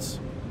clouds,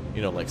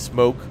 you know, like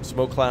smoke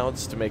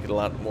clouds, to make it a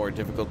lot more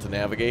difficult to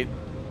navigate.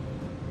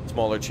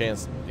 Smaller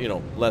chance, you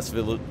know, less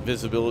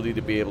visibility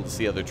to be able to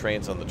see other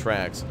trains on the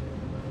tracks.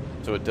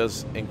 So it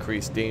does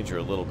increase danger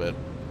a little bit.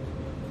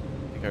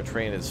 I think our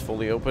train is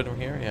fully open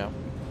from here, yeah.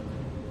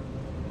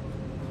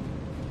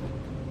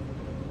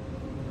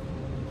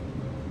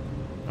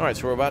 Alright,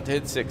 so we're about to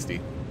hit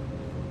 60.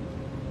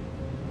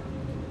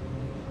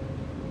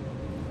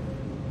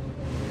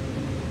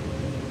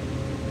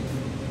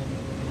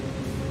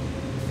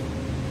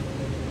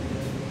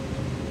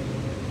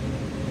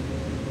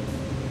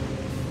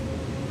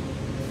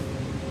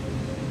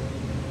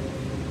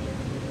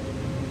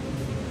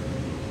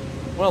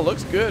 Well,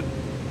 looks good.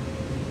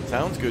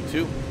 Sounds good,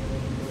 too.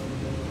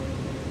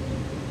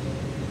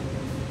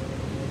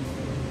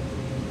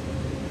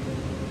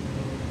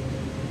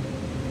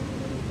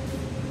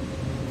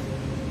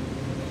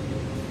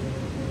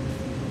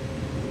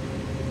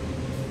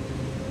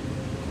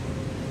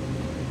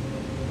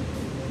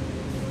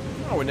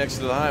 Oh, we're next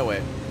to the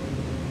highway.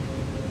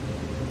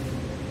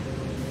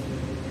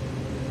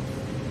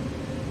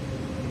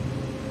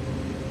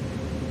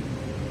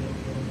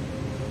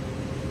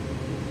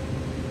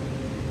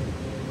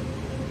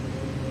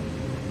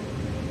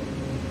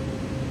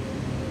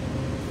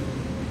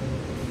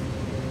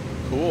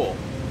 Cool.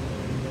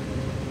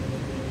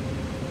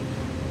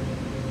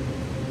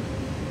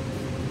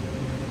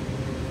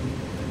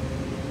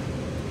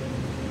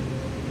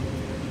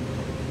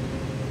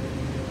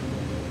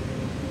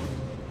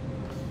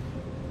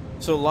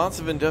 So lots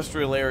of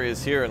industrial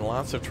areas here and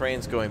lots of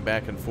trains going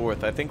back and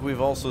forth. I think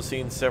we've also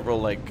seen several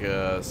like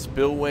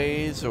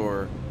spillways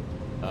or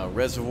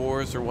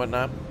reservoirs or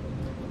whatnot,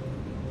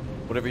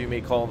 whatever you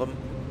may call them.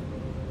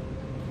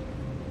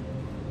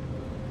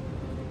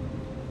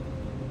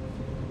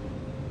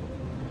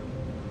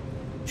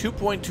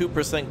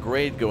 .2%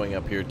 grade going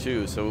up here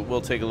too, so it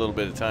will take a little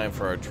bit of time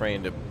for our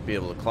train to be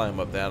able to climb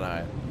up that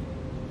high.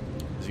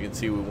 As you can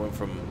see, we went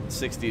from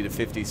 60 to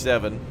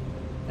 57,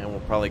 and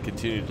we'll probably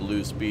continue to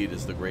lose speed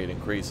as the grade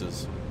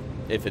increases,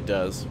 if it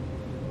does.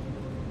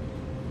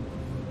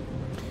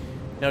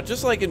 Now,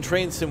 just like in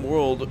Train Sim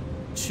World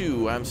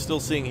 2, I'm still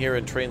seeing here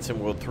in Train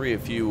Sim World 3 a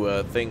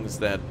few things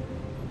that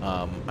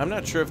I'm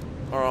not sure if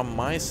are on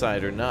my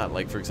side or not.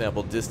 Like, for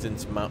example,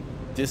 distant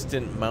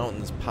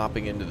mountains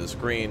popping into the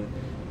screen,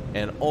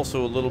 and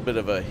also a little bit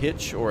of a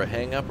hitch or a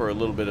hang-up, or a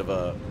little bit of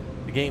the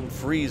game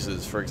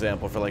freezes, for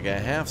example, for like a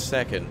half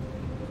second,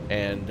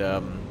 and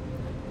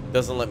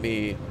doesn't let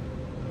me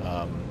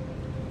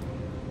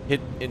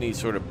hit any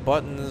sort of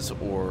buttons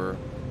or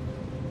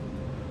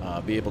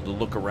be able to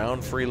look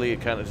around freely.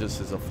 It kind of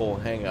just is a full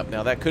hang-up.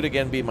 Now, that could,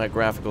 again, be my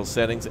graphical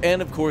settings.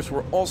 And, of course,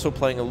 we're also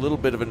playing a little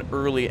bit of an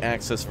early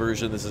access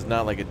version. This is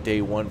not like a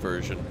day one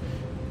version.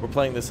 We're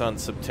playing this on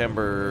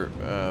September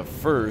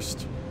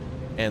 1st,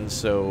 and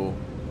so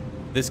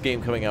this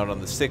game coming out on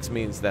the 6th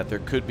means that there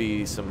could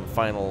be some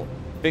final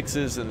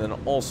fixes and then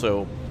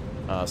also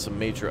some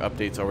major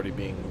updates already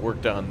being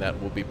worked on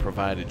that will be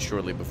provided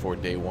shortly before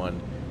day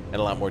one, and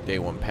a lot more day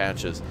one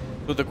patches.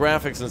 With the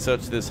graphics and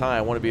such this high,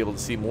 I want to be able to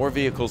see more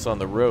vehicles on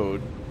the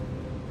road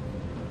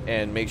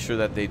and make sure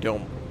that they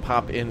don't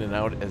pop in and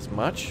out as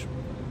much.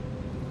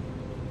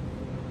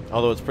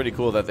 Although it's pretty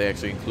cool that they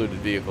actually included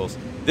vehicles.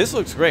 This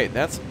looks great.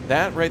 That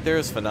right there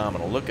is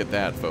phenomenal. Look at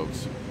that,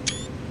 folks.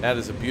 That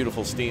is a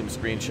beautiful Steam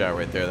screenshot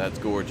right there. That's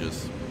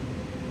gorgeous.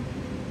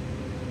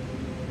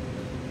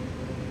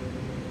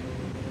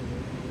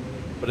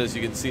 But as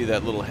you can see,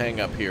 that little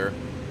hang up here,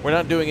 we're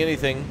not doing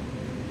anything.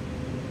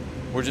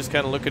 We're just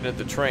kind of looking at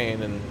the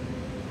train, and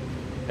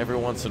every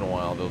once in a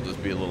while there'll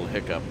just be a little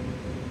hiccup.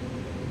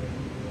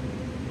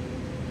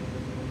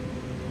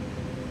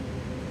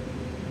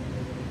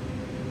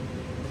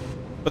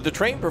 But the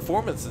train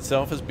performance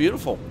itself is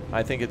beautiful.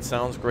 I think it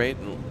sounds great,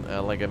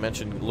 and like I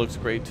mentioned, looks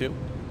great too.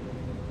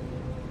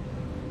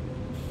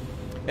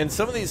 And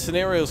some of these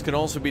scenarios can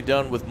also be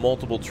done with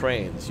multiple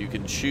trains. You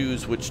can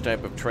choose which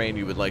type of train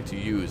you would like to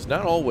use.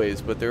 Not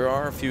always, but there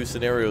are a few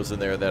scenarios in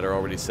there that are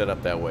already set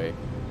up that way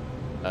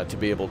to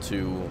be able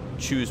to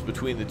choose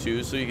between the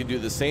two. So you can do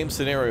the same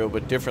scenario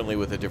but differently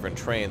with a different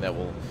train that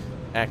will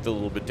act a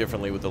little bit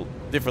differently with a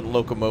different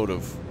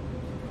locomotive.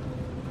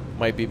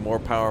 Might be more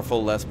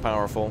powerful, less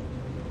powerful.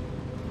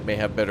 May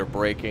have better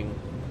braking.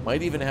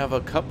 Might even have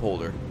a cup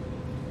holder.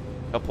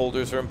 Cup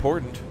holders are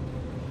important.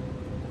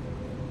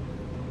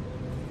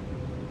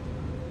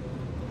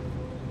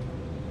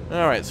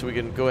 Alright, so we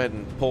can go ahead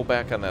and pull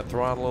back on that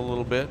throttle a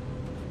little bit.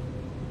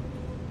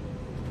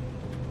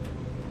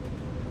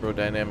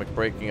 Aerodynamic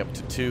braking up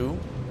to 2.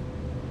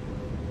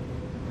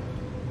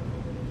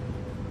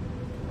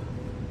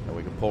 And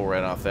we can pull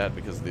right off that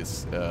because of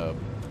this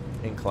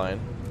incline.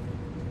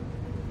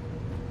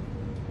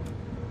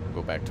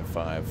 Go back to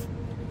 5.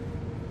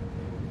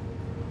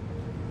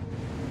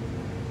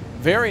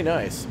 Very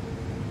nice.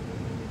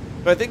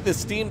 But I think the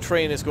steam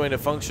train is going to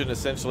function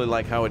essentially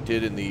like how it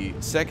did in the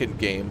second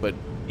game, but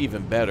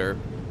even better.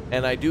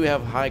 And I do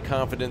have high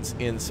confidence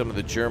in some of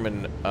the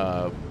German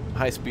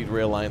high-speed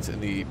rail lines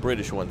and the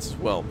British ones as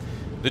well.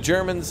 The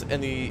Germans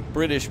and the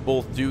British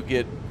both do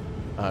get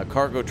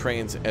cargo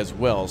trains as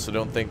well, so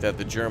don't think that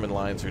the German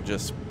lines are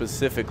just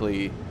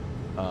specifically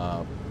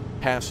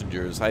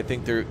passengers. I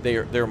think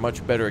they're a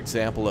much better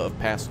example of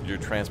passenger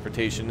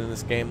transportation in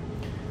this game.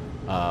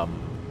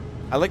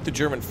 I like the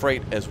German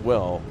freight as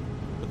well,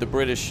 but the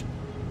British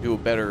do a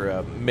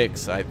better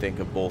mix, I think,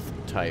 of both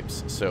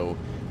types. So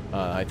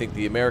I think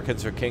the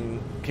Americans are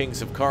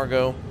kings of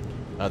cargo.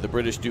 The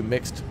British do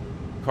mixed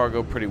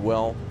cargo pretty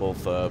well,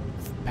 both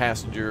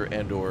passenger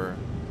and or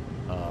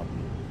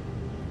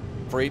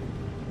freight,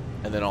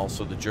 and then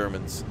also the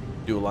Germans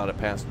do a lot of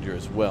passenger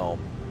as well.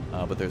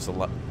 But there's a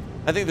lot.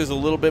 I think there's a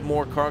little bit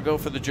more cargo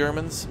for the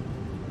Germans,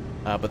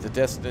 but the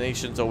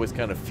destinations always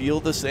kind of feel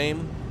the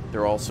same.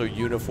 They're also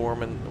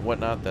uniform and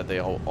whatnot, that they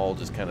all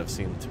just kind of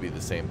seem to be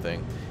the same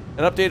thing.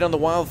 An update on the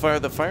wildfire.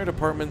 The fire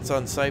department's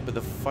on site, but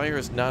the fire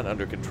is not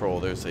under control.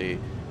 There's a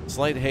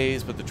slight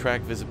haze, but the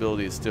track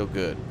visibility is still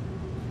good.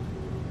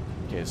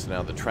 Okay, so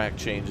now the track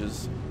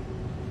changes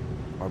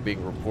are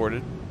being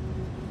reported.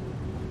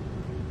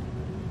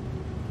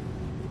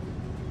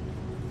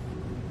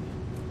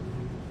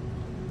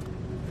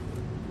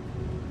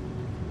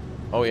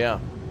 Oh yeah,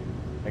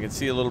 I can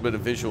see a little bit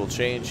of visual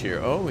change here.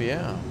 Oh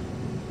yeah.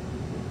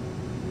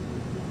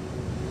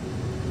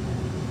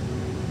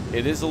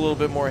 It is a little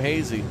bit more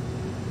hazy.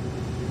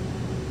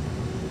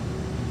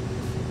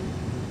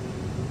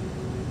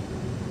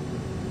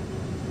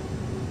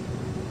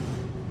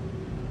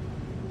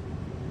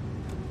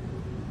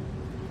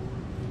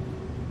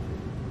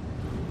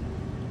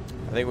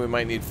 I think we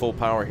might need full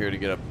power here to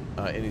get up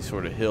any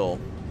sort of hill.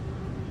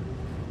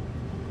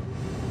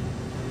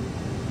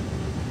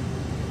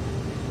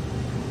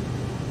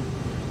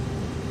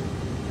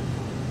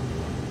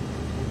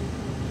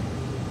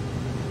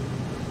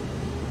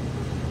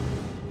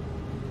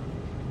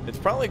 It's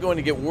probably going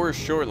to get worse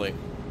shortly.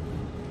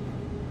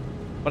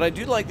 But I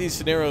do like these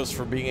scenarios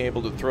for being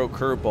able to throw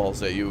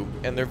curveballs at you,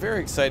 and they're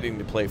very exciting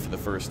to play for the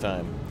first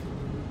time.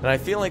 And I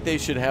feel like they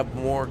should have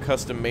more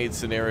custom-made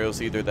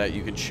scenarios, either that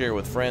you can share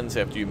with friends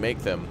after you make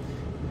them,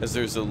 as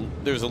there's a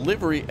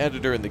livery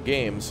editor in the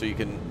game, so you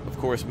can, of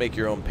course, make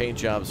your own paint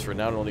jobs for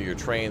not only your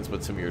trains,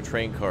 but some of your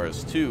train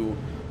cars, too.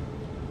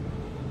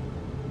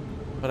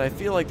 But I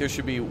feel like there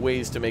should be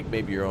ways to make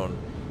maybe your own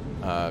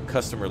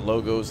customer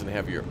logos and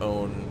have your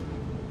own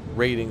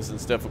ratings and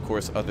stuff, of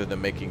course, other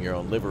than making your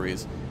own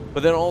liveries.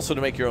 But then also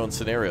to make your own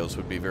scenarios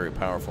would be very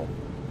powerful.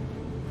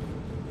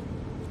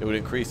 It would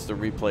increase the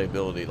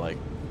replayability like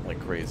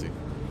crazy.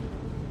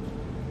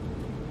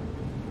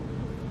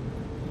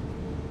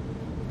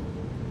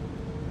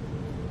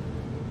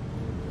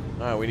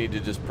 Alright, we need to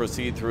just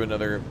proceed through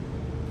another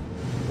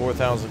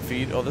 4,000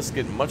 feet. Oh, this is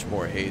getting much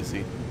more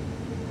hazy.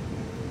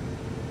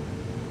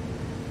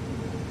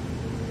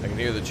 I can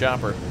hear the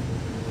chopper.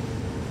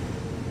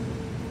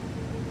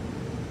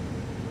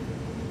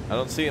 I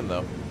don't see him,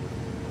 though.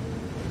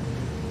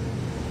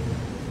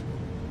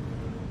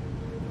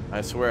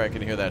 I swear I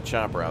can hear that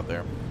chopper out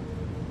there.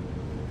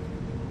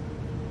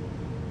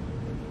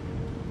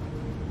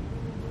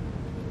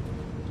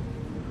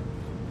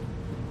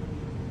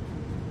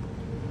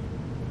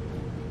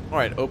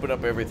 Alright, open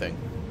up everything.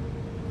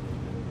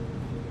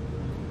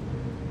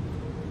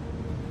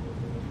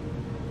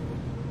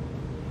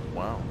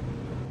 Wow.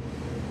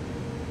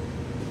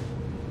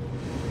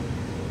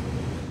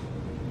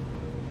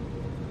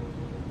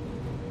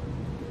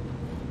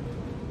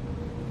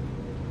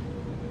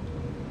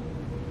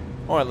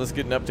 Alright, let's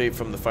get an update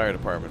from the fire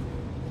department.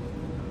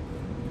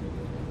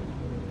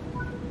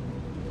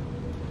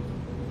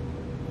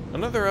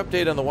 Another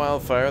update on the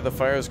wildfire. The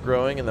fire is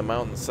growing and the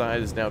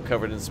mountainside is now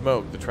covered in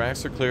smoke. The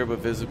tracks are clear, but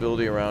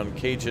visibility around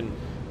Cajun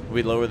will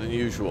be lower than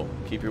usual.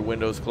 Keep your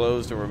windows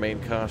closed and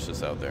remain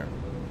cautious out there.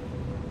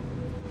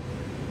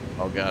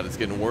 Oh god, it's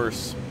getting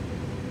worse.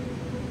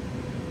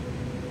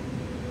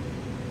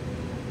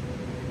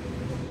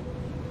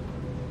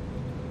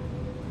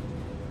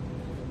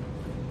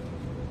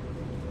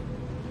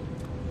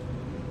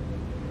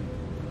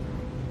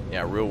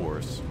 Yeah, real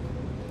worse.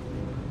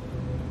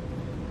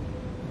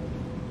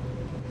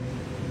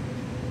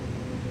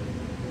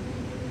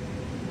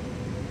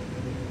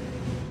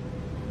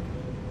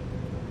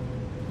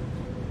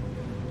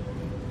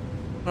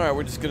 Alright,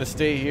 we're just going to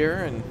stay here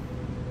and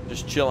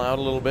just chill out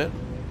a little bit.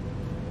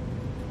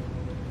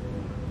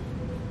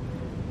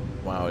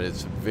 Wow, it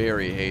is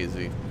very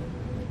hazy.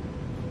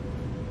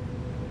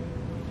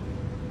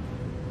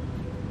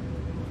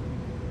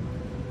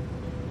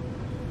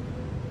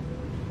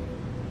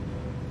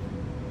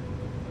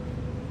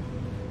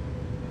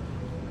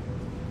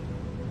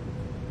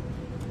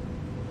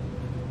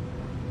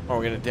 Oh,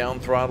 we're going to down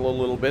throttle a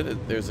little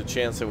bit. There's a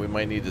chance that we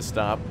might need to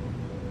stop.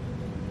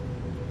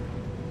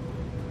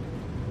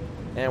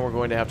 And we're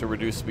going to have to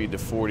reduce speed to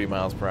 40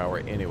 miles per hour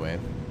anyway.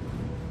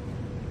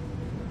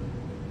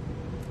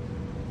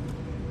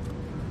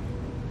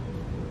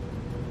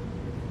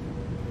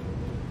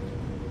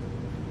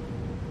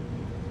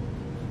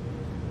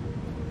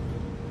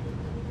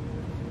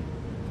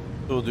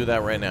 So we'll do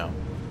that right now.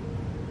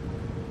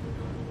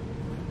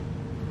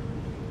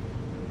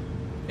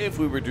 If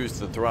we reduce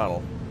the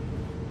throttle.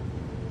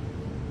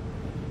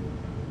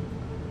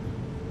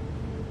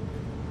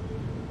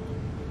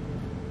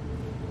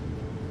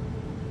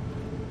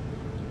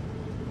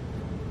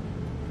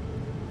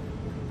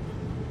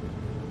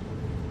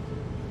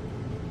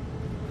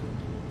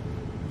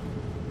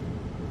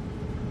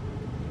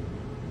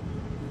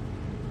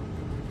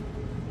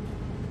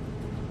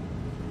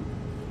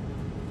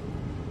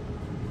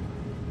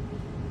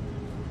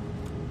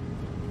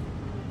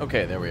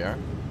 Okay, there we are.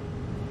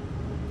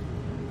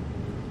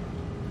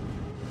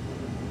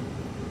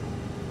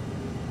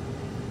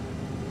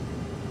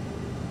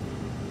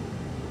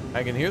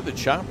 I can hear the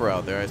chopper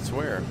out there, I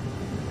swear.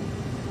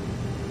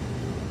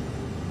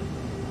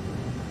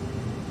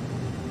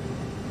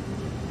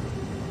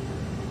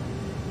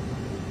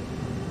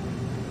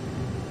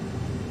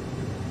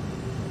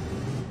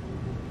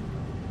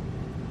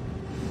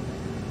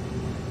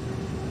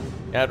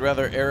 Yeah, I'd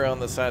rather err on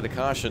the side of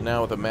caution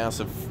now with a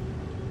massive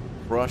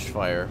brush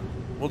fire.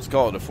 We'll just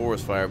call it a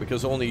forest fire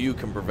because only you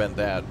can prevent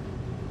that.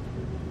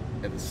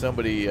 And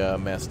somebody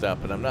messed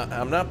up, and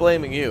I'm not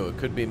blaming you. It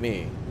could be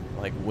me.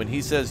 Like when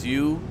he says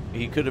you,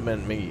 he could have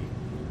meant me,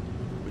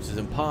 which is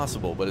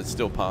impossible, but it's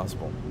still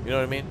possible. You know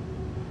what I mean?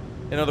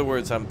 In other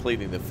words, I'm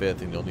pleading the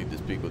fifth, and you'll need to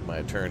speak with my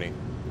attorney.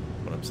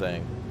 What I'm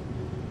saying.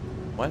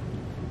 What?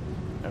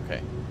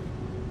 Okay.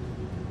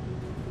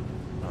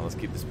 Now let's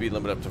keep the speed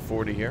limit up to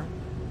 40 here.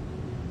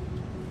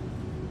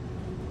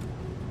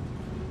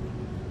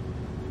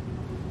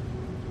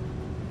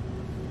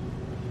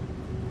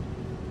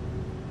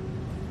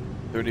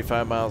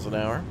 $35 miles an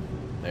hour.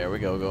 There we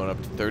go, going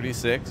up to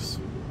 36.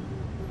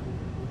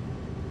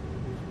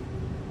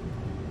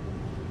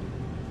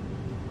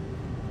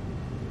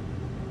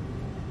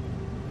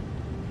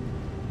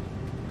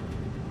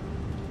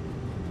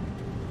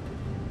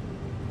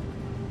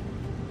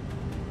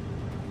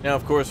 Now,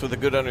 of course, with a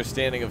good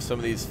understanding of some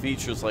of these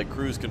features like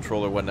cruise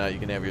control or whatnot, you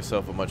can have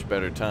yourself a much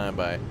better time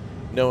by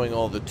knowing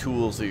all the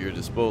tools at your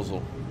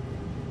disposal.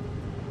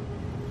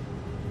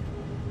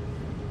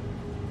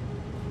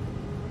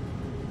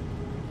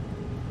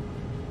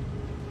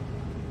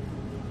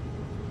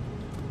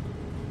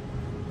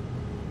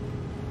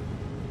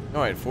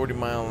 Alright, 40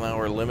 mile an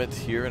hour limit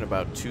here and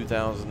about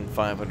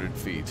 2,500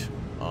 feet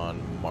on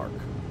mark.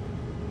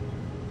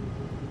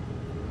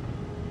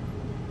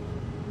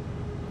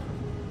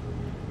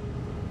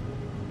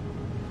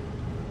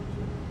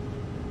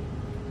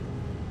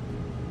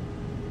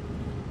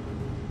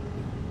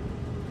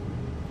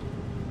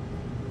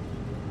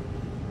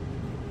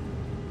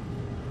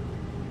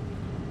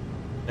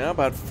 Now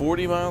about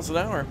 40 miles an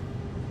hour.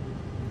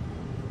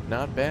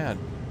 not bad.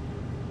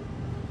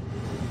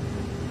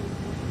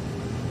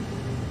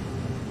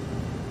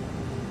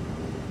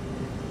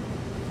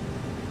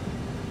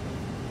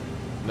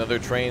 Another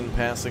train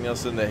passing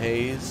us in the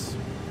haze.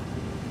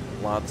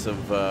 Lots of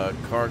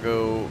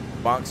cargo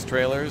box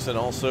trailers and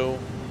also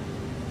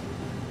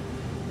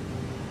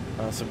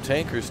some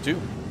tankers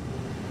too.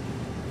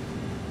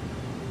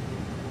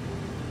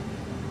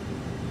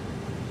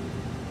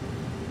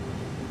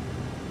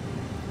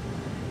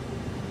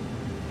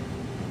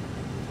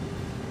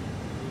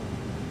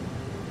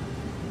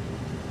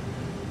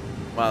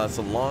 Wow, that's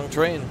a long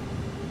train.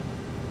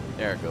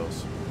 There it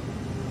goes.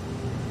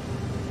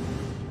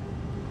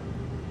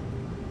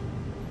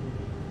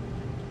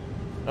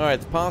 Alright,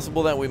 it's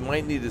possible that we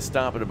might need to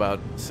stop at about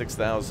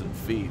 6,000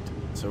 feet.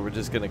 So we're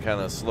just going to kind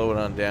of slow it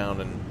on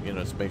down and, you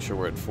know, just make sure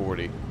we're at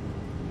 40.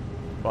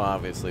 Well,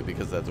 obviously,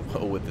 because that's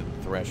well within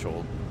the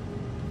threshold.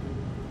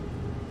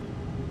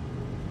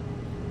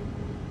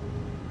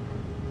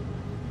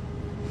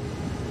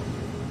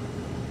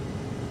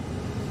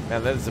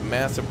 Man, that is a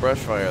massive brush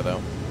fire,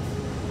 though.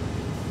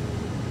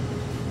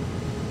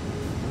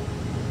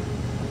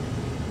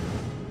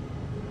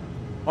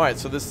 Alright,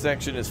 so this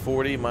section is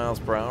 40 miles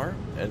per hour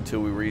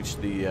until we reach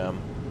the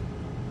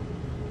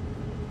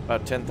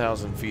about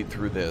 10,000 feet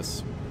through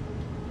this.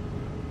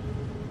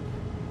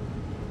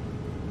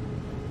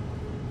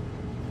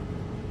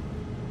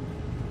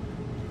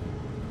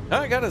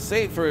 I gotta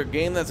say, for a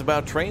game that's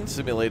about train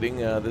simulating,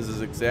 this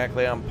is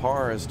exactly on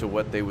par as to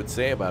what they would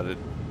say about it.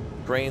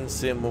 Train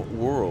Sim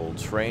World.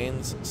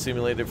 Trains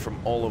simulated from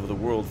all over the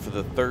world for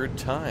the third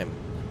time.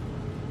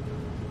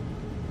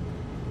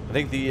 I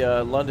think the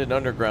London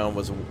Underground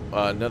was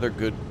another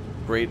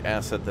great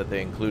asset that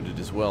they included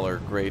as well, or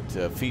great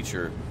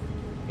feature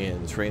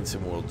in Train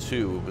Sim World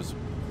 2. It was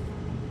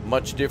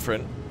much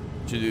different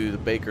to the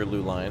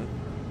Bakerloo line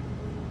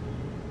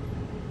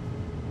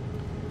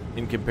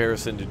in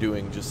comparison to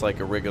doing just like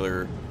a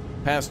regular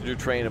passenger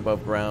train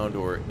above ground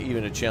or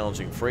even a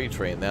challenging freight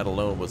train. That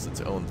alone was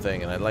its own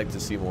thing, and I'd like to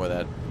see more of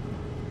that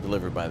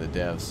delivered by the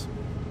devs.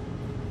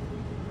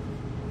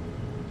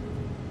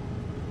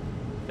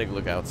 Take a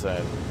look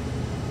outside.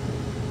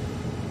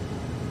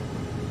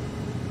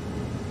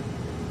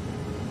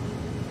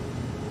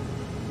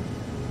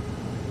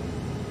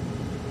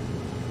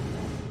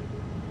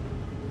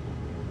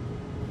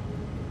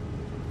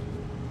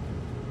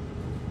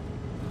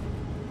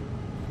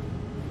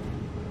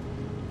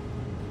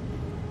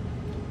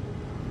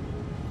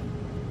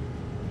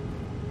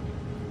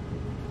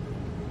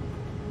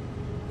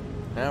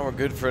 Now we're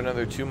good for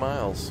another 2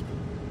 miles.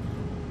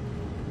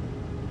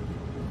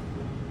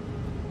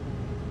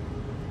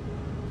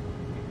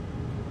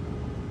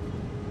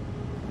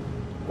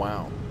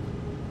 Wow.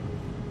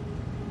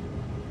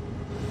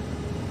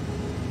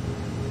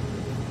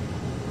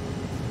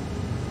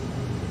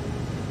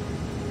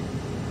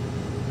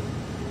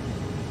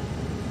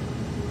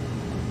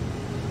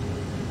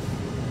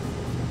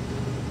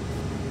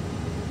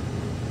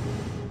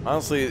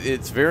 Honestly,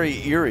 it's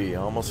very eerie. It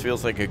almost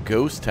feels like a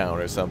ghost town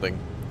or something.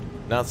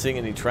 Not seeing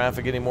any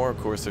traffic anymore. Of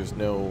course, there's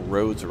no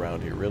roads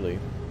around here, really.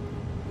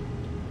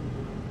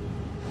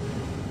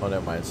 Oh,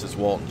 never mind. It's just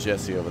Walt and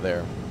Jesse over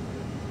there.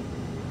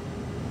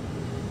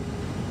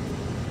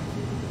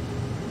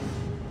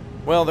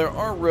 Well, there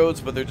are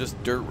roads, but they're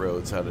just dirt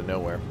roads out of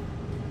nowhere.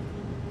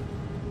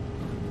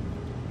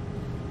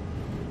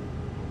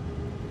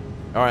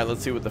 Alright,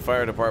 let's see what the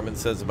fire department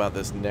says about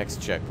this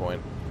next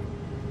checkpoint.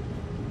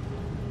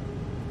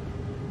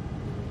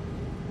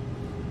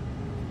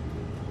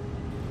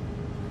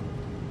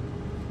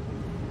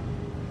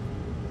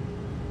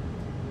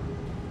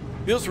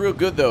 Feels real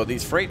good, though.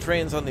 These freight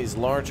trains on these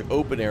large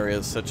open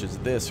areas such as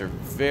this are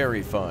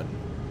very fun.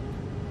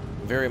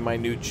 Very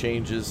minute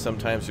changes.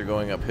 Sometimes you're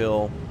going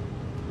uphill.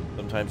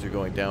 Sometimes you're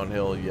going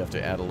downhill. You have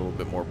to add a little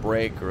bit more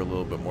brake or a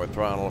little bit more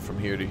throttle from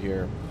here to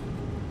here.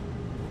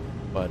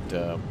 But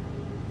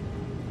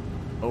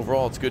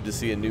overall, it's good to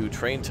see a new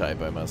train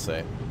type, I must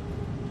say.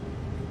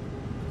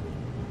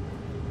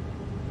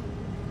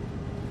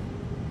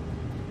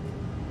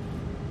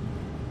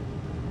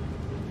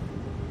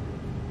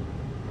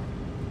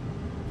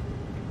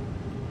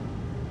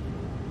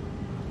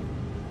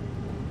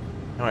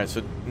 Alright,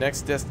 so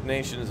next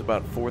destination is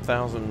about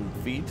 4,000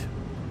 feet.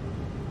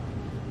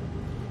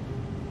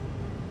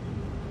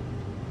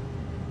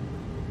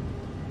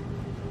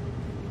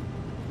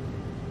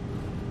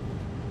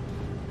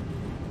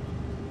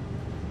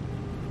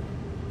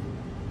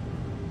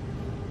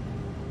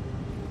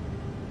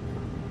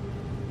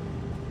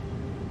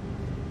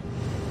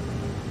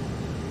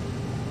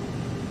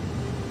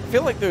 I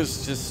feel like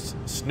there's just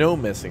snow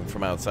missing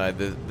from outside.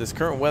 This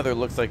current weather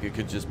looks like it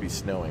could just be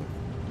snowing.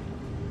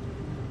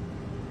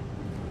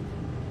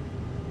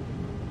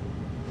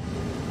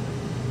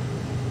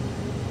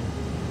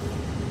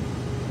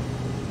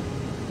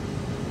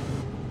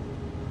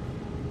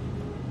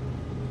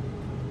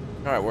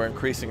 Alright, we're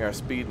increasing our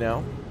speed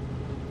now.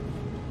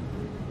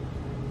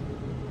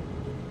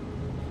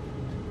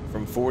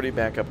 From 40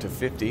 back up to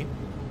 50.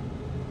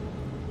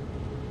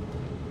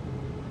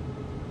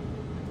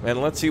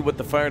 And let's see what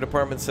the fire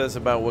department says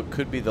about what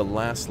could be the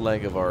last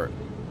leg of our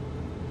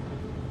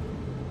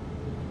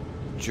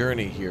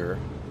journey here.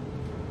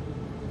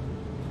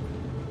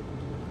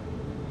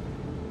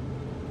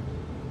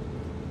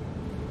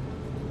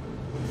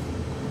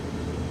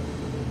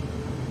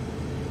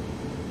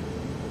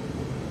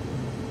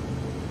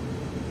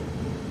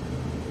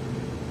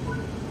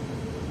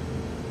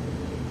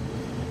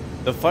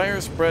 The fire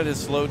spread has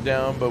slowed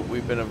down, but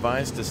we've been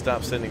advised to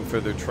stop sending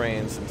further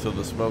trains until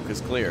the smoke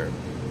is clear.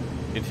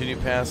 Continue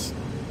past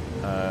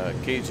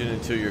Cajun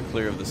until you're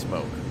clear of the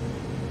smoke.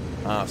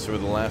 Ah, so we're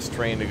the last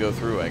train to go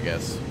through, I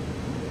guess.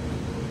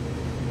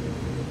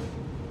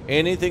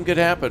 Anything could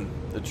happen.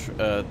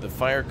 The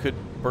fire could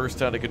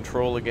burst out of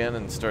control again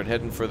and start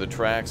heading for the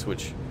tracks,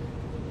 which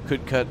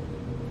could cut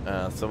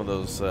some of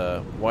those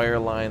wire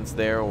lines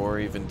there, or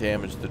even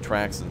damage the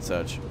tracks and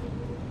such.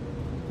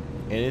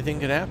 Anything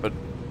could happen.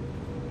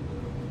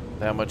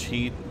 That much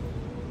heat,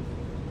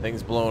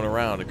 things blowing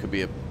around, it could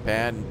be a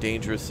bad and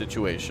dangerous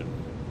situation.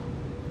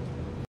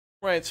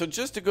 Right, so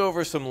just to go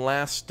over some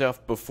last stuff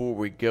before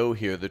we go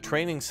here, the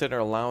training center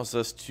allows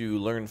us to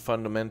learn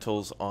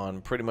fundamentals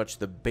on pretty much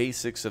the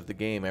basics of the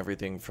game,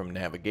 everything from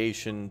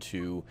navigation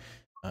to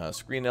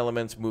screen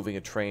elements, moving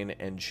a train,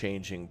 and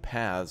changing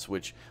paths,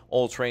 which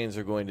all trains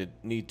are going to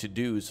need to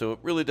do, so it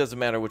really doesn't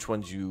matter which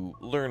ones you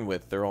learn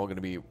with, they're all going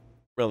to be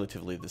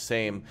relatively the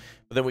same.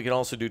 But then we can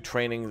also do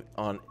training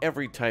on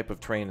every type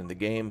of train in the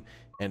game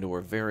and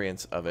or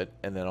variants of it,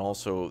 and then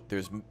also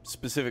there's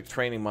specific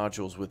training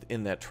modules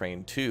within that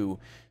train too.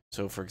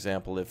 So for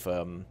example, if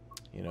you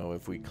know,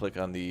 if we click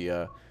on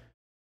the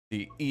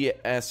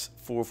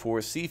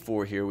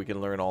ES44C4 here, we can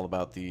learn all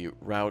about the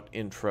route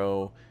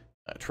intro,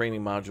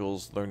 training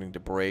modules, learning to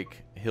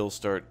brake, hill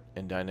start,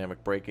 and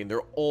dynamic braking.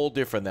 They're all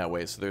different that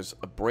way, so there's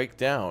a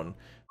breakdown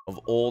of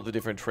all the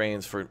different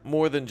trains for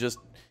more than just,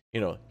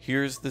 you know,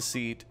 here's the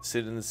seat,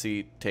 sit in the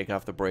seat, take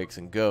off the brakes,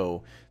 and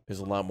go. There's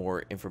a lot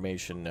more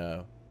information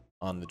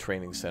on the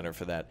training center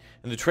for that.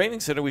 In the training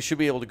center, we should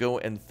be able to go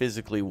and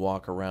physically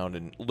walk around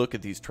and look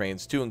at these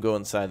trains too, and go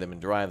inside them and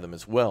drive them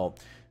as well.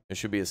 There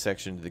should be a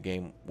section to the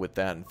game with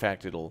that. In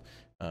fact, it'll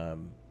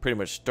pretty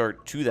much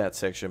start to that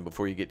section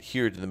before you get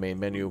here to the main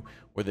menu,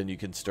 where then you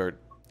can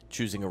start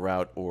choosing a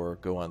route or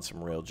go on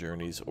some rail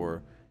journeys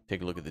or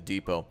take a look at the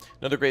depot.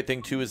 Another great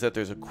thing too is that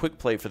there's a quick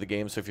play for the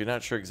game, so if you're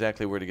not sure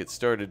exactly where to get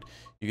started,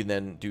 you can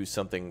then do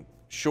something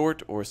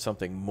short or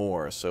something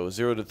more. So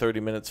 0 to 30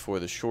 minutes for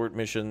the short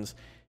missions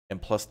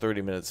and plus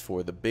 30 minutes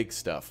for the big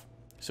stuff.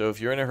 So if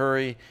you're in a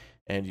hurry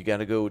and you got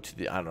to go to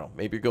the, I don't know,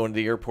 maybe you're going to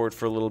the airport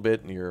for a little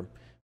bit and you're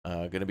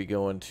going to be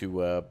going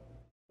to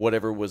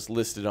whatever was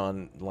listed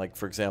on, like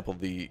for example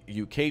the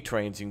UK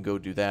trains, you can go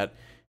do that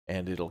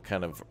and it'll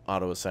kind of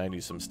auto assign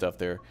you some stuff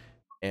there.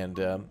 And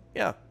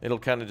yeah, it'll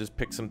kind of just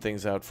pick some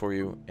things out for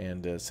you.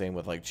 And same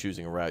with like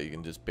choosing a route. You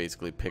can just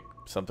basically pick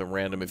something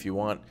random if you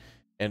want,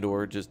 and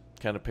or just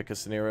kind of pick a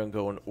scenario and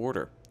go in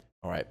order.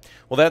 All right.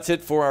 Well, that's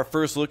it for our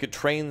first look at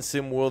Train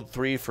Sim World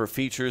 3 for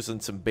features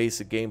and some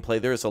basic gameplay.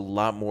 There's a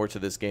lot more to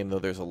this game, though.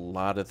 There's a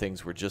lot of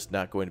things we're just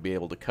not going to be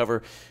able to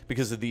cover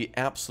because of the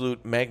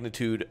absolute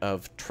magnitude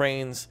of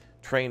trains,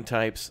 train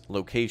types,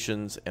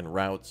 locations, and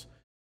routes.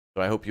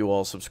 So I hope you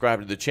all subscribe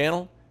to the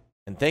channel,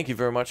 and thank you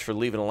very much for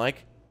leaving a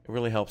like. It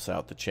really helps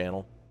out the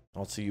channel.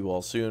 I'll see you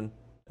all soon,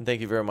 and thank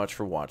you very much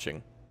for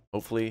watching.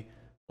 Hopefully,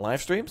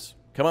 live streams?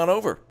 Come on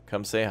over.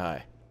 Come say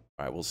hi.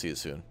 All right, we'll see you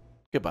soon.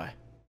 Goodbye.